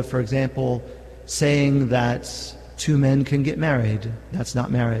falsehood of, for example, saying that two men can get married. That's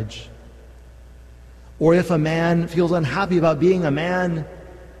not marriage. Or if a man feels unhappy about being a man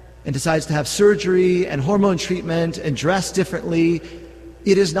and decides to have surgery and hormone treatment and dress differently,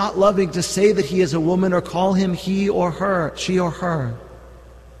 it is not loving to say that he is a woman or call him he or her, she or her.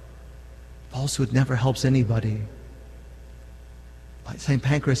 Falsehood never helps anybody. Like St.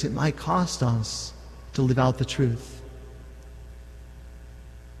 Pancras, it might cost us to live out the truth.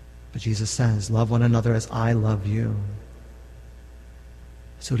 But Jesus says, love one another as I love you.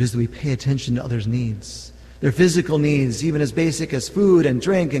 So it is that we pay attention to others' needs. Their physical needs, even as basic as food and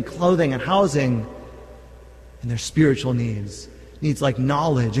drink and clothing and housing. And their spiritual needs. Needs like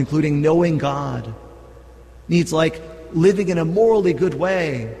knowledge, including knowing God. Needs like living in a morally good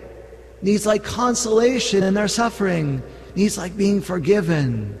way. Needs like consolation in their suffering. Needs like being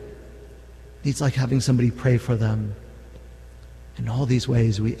forgiven. Needs like having somebody pray for them. In all these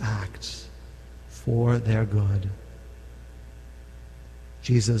ways we act for their good.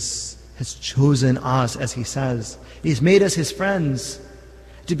 Jesus has chosen us, as he says. He's made us his friends.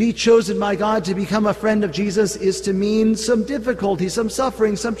 To be chosen by God, to become a friend of Jesus, is to mean some difficulty, some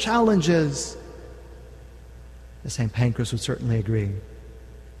suffering, some challenges. The St. Pancras would certainly agree.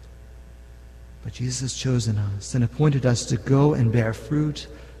 But Jesus has chosen us and appointed us to go and bear fruit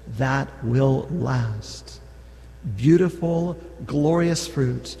that will last. Beautiful, glorious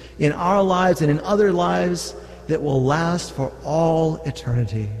fruit in our lives and in other lives that will last for all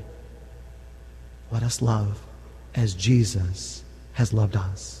eternity. Let us love as Jesus has loved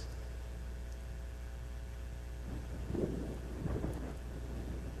us.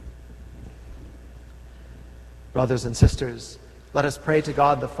 Brothers and sisters, let us pray to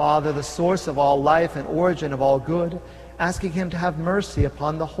God the Father, the source of all life and origin of all good, asking Him to have mercy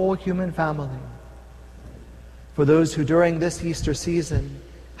upon the whole human family. For those who during this Easter season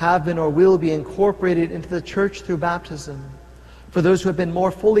have been or will be incorporated into the Church through baptism, for those who have been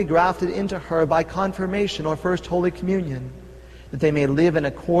more fully grafted into her by confirmation or First Holy Communion, that they may live in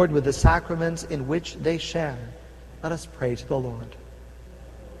accord with the sacraments in which they share, let us pray to the Lord.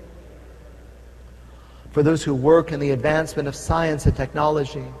 For those who work in the advancement of science and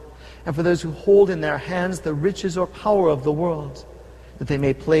technology, and for those who hold in their hands the riches or power of the world, that they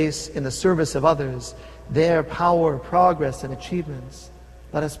may place in the service of others their power, progress, and achievements,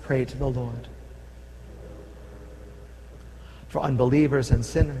 let us pray to the Lord. For unbelievers and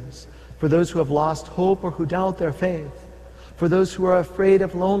sinners, for those who have lost hope or who doubt their faith, for those who are afraid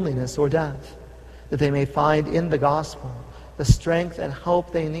of loneliness or death, that they may find in the gospel the strength and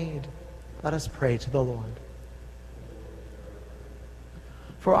help they need, let us pray to the Lord.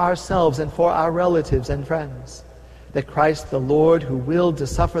 For ourselves and for our relatives and friends, that Christ the Lord, who willed to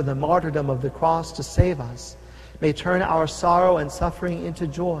suffer the martyrdom of the cross to save us, may turn our sorrow and suffering into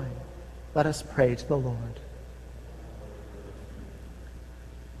joy, let us pray to the Lord.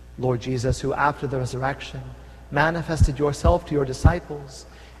 Lord Jesus, who after the resurrection manifested yourself to your disciples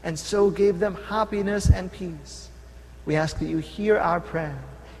and so gave them happiness and peace, we ask that you hear our prayer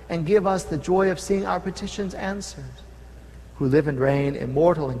and give us the joy of seeing our petitions answered, who live and reign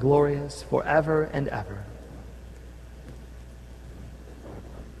immortal and glorious forever and ever.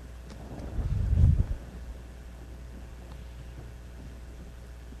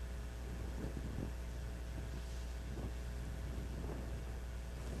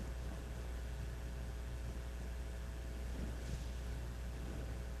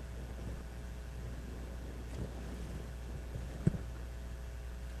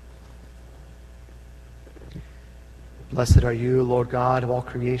 Blessed are you, Lord God of all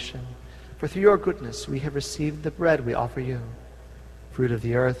creation, for through your goodness we have received the bread we offer you, fruit of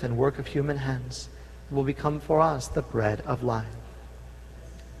the earth and work of human hands, that will become for us the bread of life.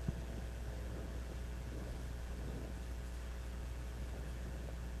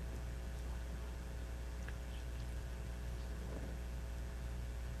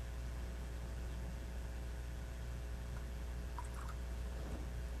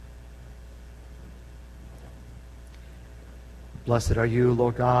 Blessed are you,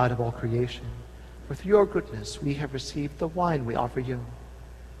 Lord God of all creation, for through your goodness we have received the wine we offer you,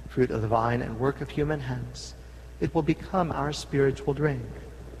 fruit of the vine and work of human hands. It will become our spiritual drink.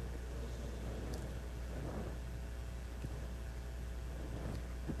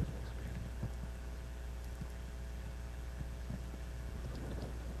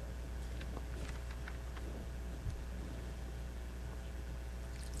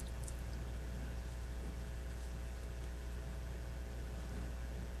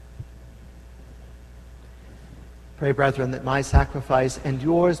 Pray, brethren, that my sacrifice and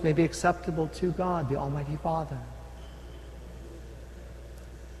yours may be acceptable to God, the Almighty Father.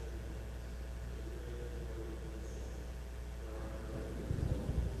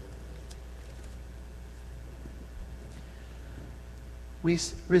 We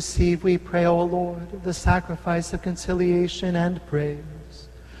receive, we pray, O Lord, the sacrifice of conciliation and praise,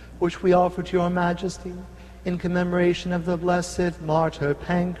 which we offer to your majesty in commemoration of the blessed martyr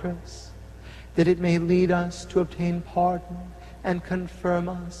Pancras, that it may lead us to obtain pardon and confirm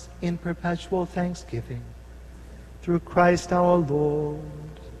us in perpetual thanksgiving. Through Christ our Lord.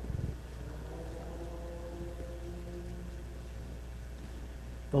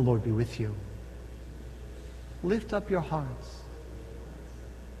 The Lord be with you. Lift up your hearts.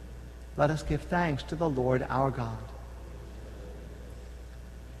 Let us give thanks to the Lord our God.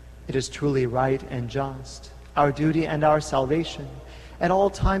 It is truly right and just, our duty and our salvation, at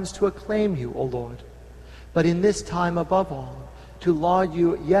all times to acclaim you, O Lord, but in this time above all, to laud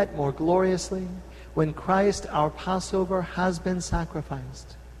you yet more gloriously when Christ our Passover has been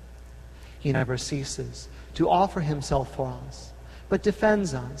sacrificed. He never ceases to offer himself for us, but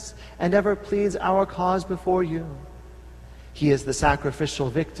defends us and ever pleads our cause before you. He is the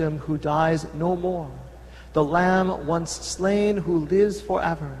sacrificial victim who dies no more, the Lamb once slain who lives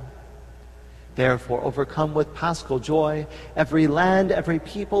forever. Therefore, overcome with paschal joy, every land, every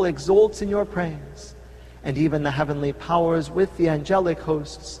people exults in your praise, and even the heavenly powers with the angelic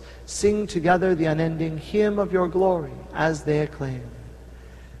hosts sing together the unending hymn of your glory as they acclaim.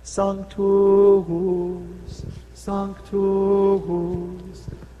 Sanctus, Sanctus,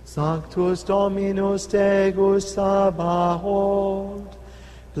 Sanctus Dominus Deus Sabaoth,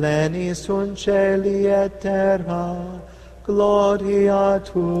 pleni sunt celi et terra, gloria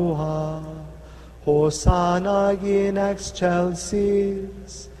tua, Hosanna in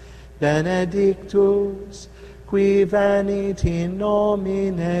excelsis, benedictus, qui venit in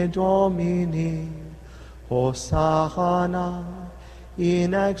nomine Domini, Hosanna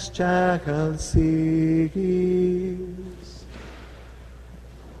in excelsis.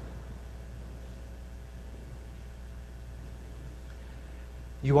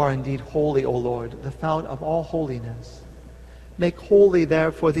 You are indeed holy, O Lord, the fount of all holiness. Make holy,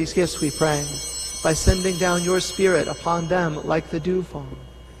 therefore, these gifts, we pray, by sending down your Spirit upon them like the dewfall,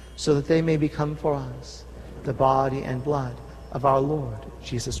 so that they may become for us the body and blood of our Lord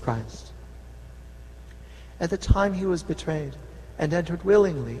Jesus Christ. At the time he was betrayed and entered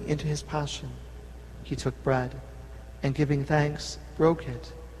willingly into his passion, he took bread, and giving thanks, broke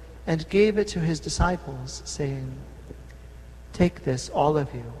it, and gave it to his disciples, saying, "Take this, all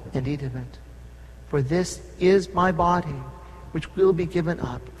of you, and eat of it, for this is my body, which will be given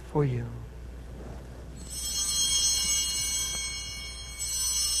up for you."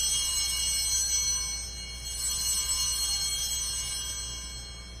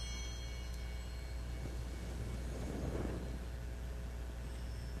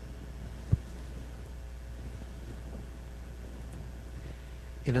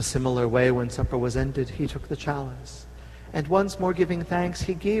 In a similar way, when supper was ended, he took the chalice, and once more giving thanks,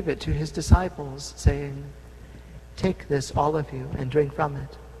 he gave it to his disciples, saying, "Take this, all of you, and drink from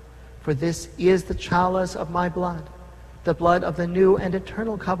it, for this is the chalice of my blood, the blood of the new and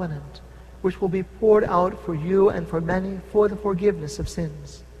eternal covenant, which will be poured out for you and for many for the forgiveness of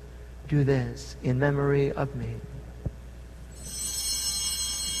sins. Do this in memory of me."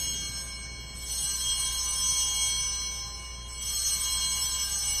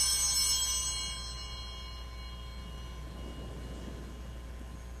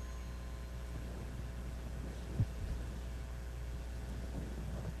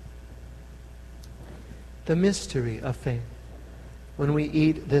 The mystery of faith. When we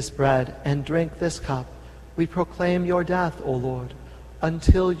eat this bread and drink this cup, we proclaim your death, O Lord,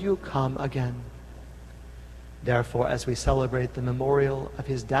 until you come again. Therefore, as we celebrate the memorial of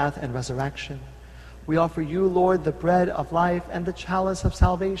his death and resurrection, we offer you, Lord, the bread of life and the chalice of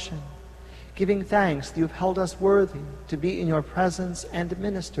salvation, giving thanks that you have held us worthy to be in your presence and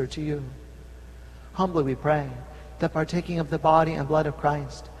minister to you. Humbly we pray that, partaking of the body and blood of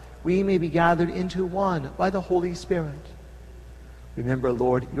Christ, we may be gathered into one by the Holy Spirit. Remember,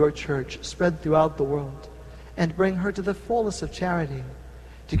 Lord, your church spread throughout the world, and bring her to the fullness of charity,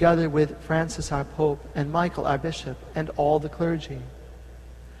 together with Francis our Pope, and Michael our Bishop, and all the clergy.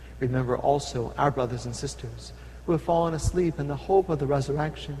 Remember also our brothers and sisters who have fallen asleep in the hope of the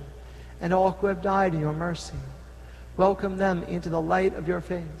resurrection, and all who have died in your mercy. Welcome them into the light of your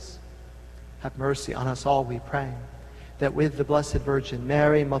face. Have mercy on us all, we pray, that with the Blessed Virgin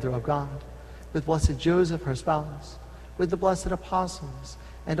Mary, Mother of God, with blessed Joseph, her spouse, with the blessed apostles,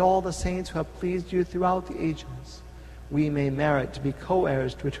 and all the saints who have pleased you throughout the ages, we may merit to be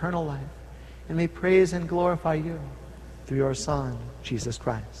co-heirs to eternal life, and may praise and glorify you through your Son, Jesus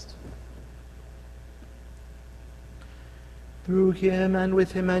Christ. Through him, and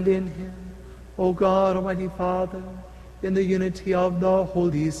with him, and in him, O God, Almighty Father, in the unity of the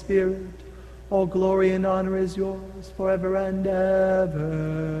Holy Spirit, all glory and honor is yours forever and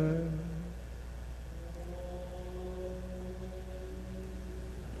ever.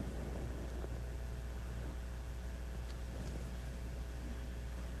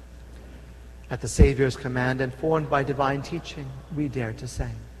 At the Savior's command and formed by divine teaching, we dare to say,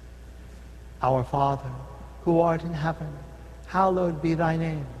 Our Father, who art in heaven, hallowed be thy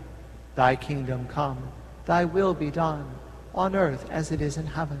name. Thy kingdom come, thy will be done, on earth as it is in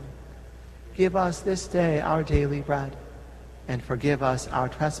heaven. Give us this day our daily bread, and forgive us our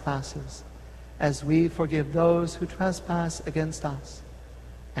trespasses, as we forgive those who trespass against us.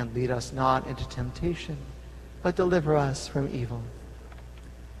 And lead us not into temptation, but deliver us from evil.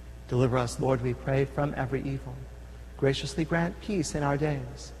 Deliver us, Lord, we pray, from every evil. Graciously grant peace in our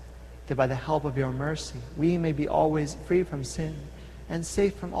days, that by the help of your mercy we may be always free from sin and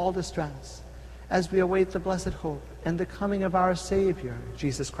safe from all distress, as we await the blessed hope and the coming of our Savior,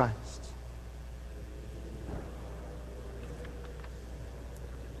 Jesus Christ.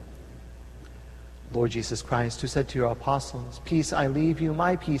 Lord Jesus Christ, who said to your apostles, Peace I leave you,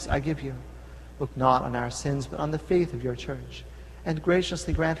 my peace I give you. Look not on our sins, but on the faith of your church, and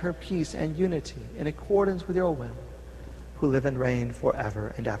graciously grant her peace and unity in accordance with your will, who live and reign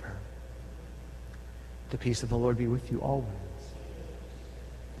forever and ever. The peace of the Lord be with you always.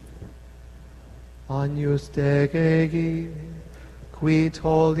 Agnus Dei, qui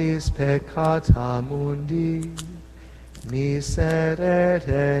tollis peccata mundi,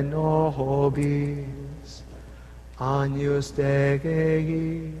 miserere nobis. Agnus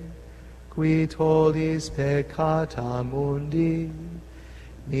Dei, qui tollis peccata mundi,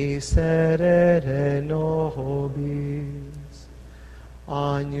 miserere nobis.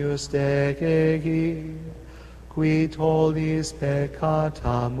 Agnus Dei, qui tollis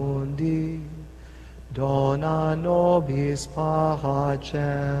peccata mundi, dona nobis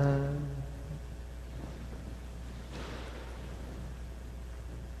pacem.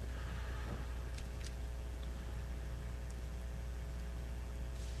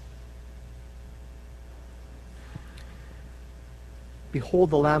 Behold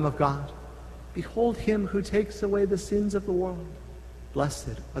the Lamb of God. Behold him who takes away the sins of the world.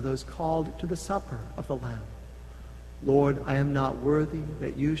 Blessed are those called to the supper of the Lamb. Lord, I am not worthy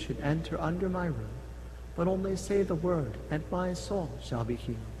that you should enter under my roof, but only say the word, and my soul shall be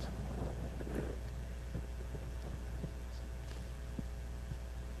healed.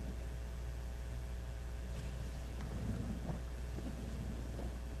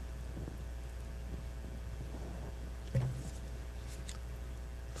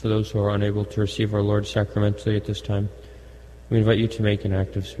 For those who are unable to receive our Lord sacramentally at this time, we invite you to make an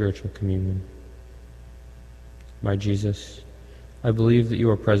act of spiritual communion. My Jesus, I believe that you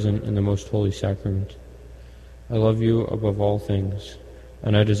are present in the most holy sacrament. I love you above all things,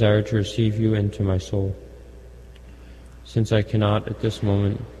 and I desire to receive you into my soul. Since I cannot at this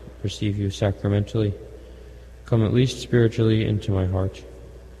moment receive you sacramentally, come at least spiritually into my heart.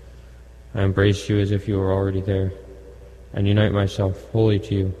 I embrace you as if you were already there, and unite myself wholly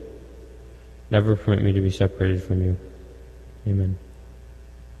to you. Never permit me to be separated from you. Amen.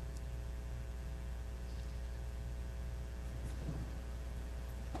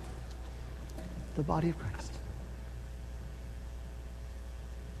 The body of Christ.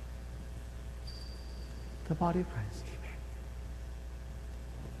 The body of Christ.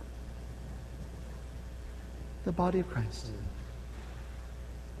 The body of Christ.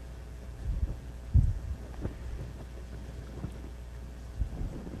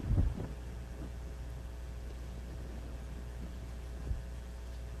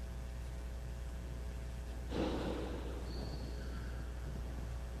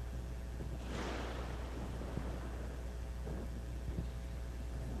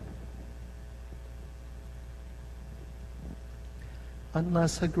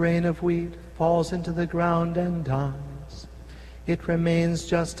 Unless a grain of wheat falls into the ground and dies, it remains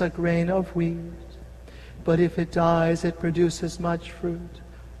just a grain of wheat. But if it dies, it produces much fruit.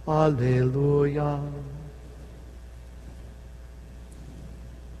 Alleluia.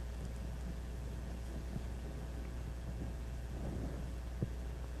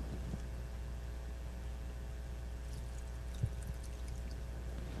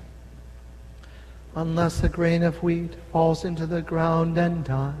 Unless a grain of wheat falls into the ground and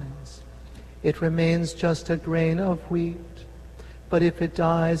dies, it remains just a grain of wheat. But if it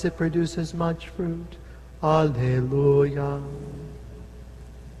dies, it produces much fruit. Alleluia.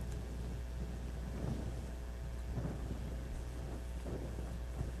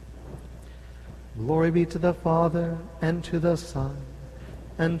 Glory be to the Father, and to the Son,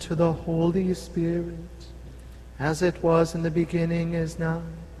 and to the Holy Spirit, as it was in the beginning, is now,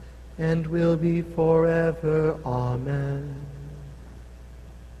 and will be forever. Amen.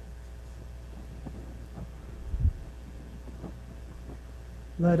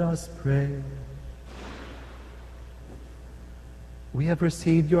 Let us pray. We have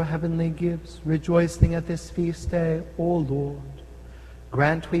received your heavenly gifts, rejoicing at this feast day, O Lord.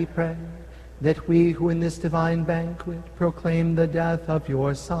 Grant, we pray, that we who in this divine banquet proclaim the death of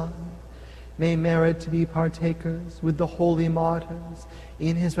your Son may merit to be partakers with the holy martyrs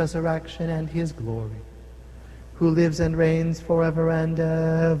in his resurrection and his glory, who lives and reigns forever and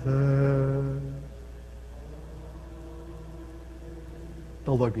ever.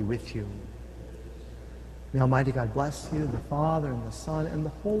 The Lord be with you. May Almighty God bless you, the Father and the Son and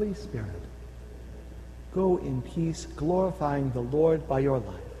the Holy Spirit. Go in peace, glorifying the Lord by your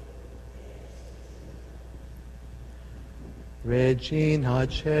life. Regina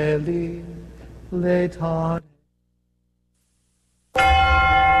Caeli, laetare.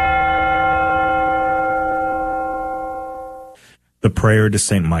 The prayer to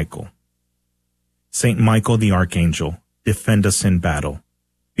Saint Michael. Saint Michael the Archangel, defend us in battle.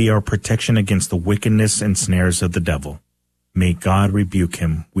 be our protection against the wickedness and snares of the devil. May God rebuke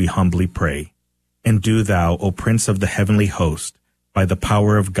him, we humbly pray. And do thou, O Prince of the heavenly host, by the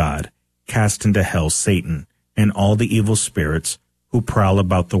power of God, cast into hell Satan and all the evil spirits who prowl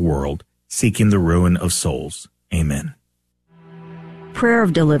about the world, seeking the ruin of souls. Amen. Prayer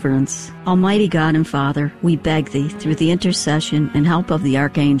of Deliverance. Almighty God and Father, we beg Thee, through the intercession and help of the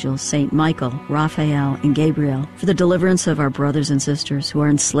archangels, Saint Michael, Raphael, and Gabriel, for the deliverance of our brothers and sisters who are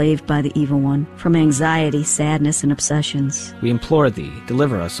enslaved by the evil one, from anxiety, sadness, and obsessions. We implore Thee,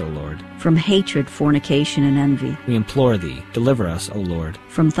 deliver us, O Lord. From hatred, fornication, and envy. We implore Thee, deliver us, O Lord.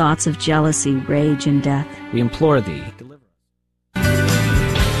 From thoughts of jealousy, rage, and death. We implore Thee, deliver us.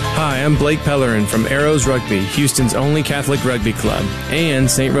 Hi, I'm Blake Pellerin from Arrows Rugby, Houston's only Catholic rugby club, and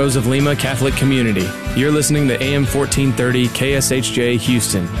St. Rose of Lima Catholic Community. You're listening to AM 1430 KSHJ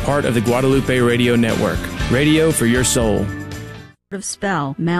Houston, part of the Guadalupe Radio Network. Radio for your soul. Spell,